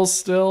trouble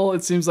still?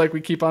 It seems like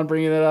we keep on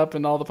bringing it up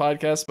in all the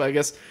podcasts, but I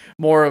guess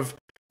more of,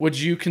 would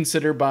you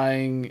consider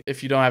buying,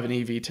 if you don't have an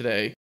EV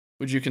today,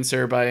 would you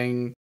consider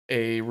buying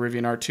a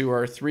Rivian R2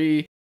 or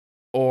R3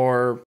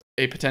 or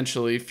a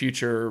potentially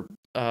future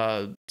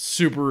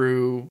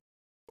Subaru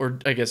or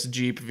I guess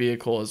Jeep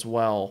vehicle as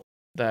well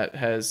that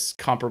has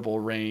comparable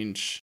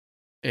range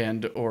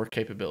and or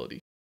capability?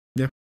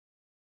 Yeah.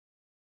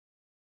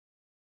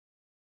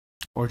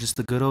 Or just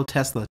the good old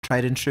Tesla,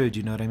 tried and true,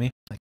 you know what I mean?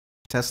 Like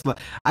Tesla.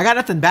 I got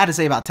nothing bad to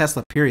say about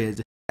Tesla,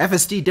 period.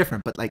 FSD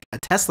different, but like a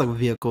Tesla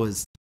vehicle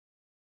is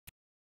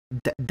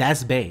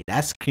that's bae.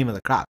 That's cream of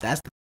the crop.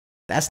 That's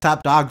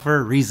top dog for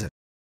a reason.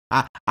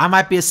 I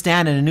might be a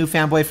stan and a new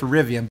fanboy for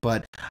Rivian,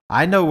 but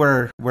I know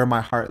where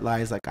my heart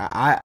lies. Like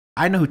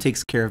I know who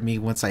takes care of me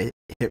once I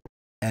hit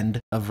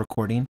end of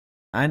recording.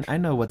 I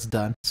know what's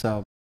done.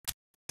 So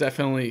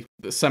definitely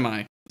the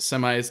semi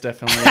is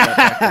definitely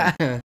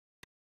that.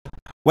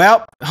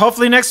 Well,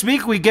 hopefully next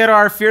week we get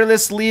our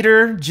fearless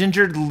leader,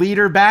 gingered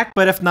leader back.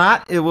 But if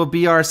not, it will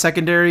be our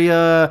secondary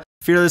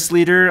fearless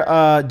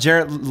leader,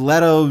 Jared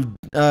Leto,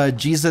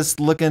 Jesus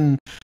looking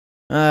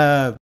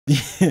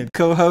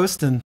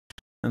co-host, and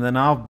then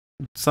I'll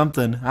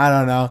something. I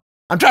don't know.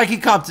 I'm trying to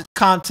keep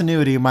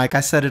continuity, Mike.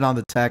 I said it on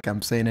the tech.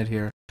 I'm saying it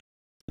here.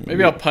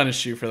 Maybe I'll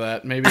punish you for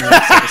that. Maybe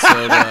next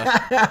episode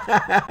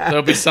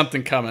there'll be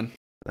something coming.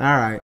 All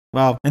right.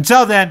 Well,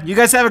 until then, you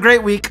guys have a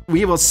great week.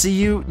 We will see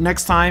you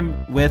next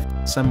time with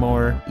some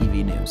more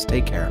EV news.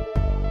 Take care.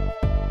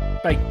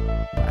 Bye.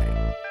 Bye.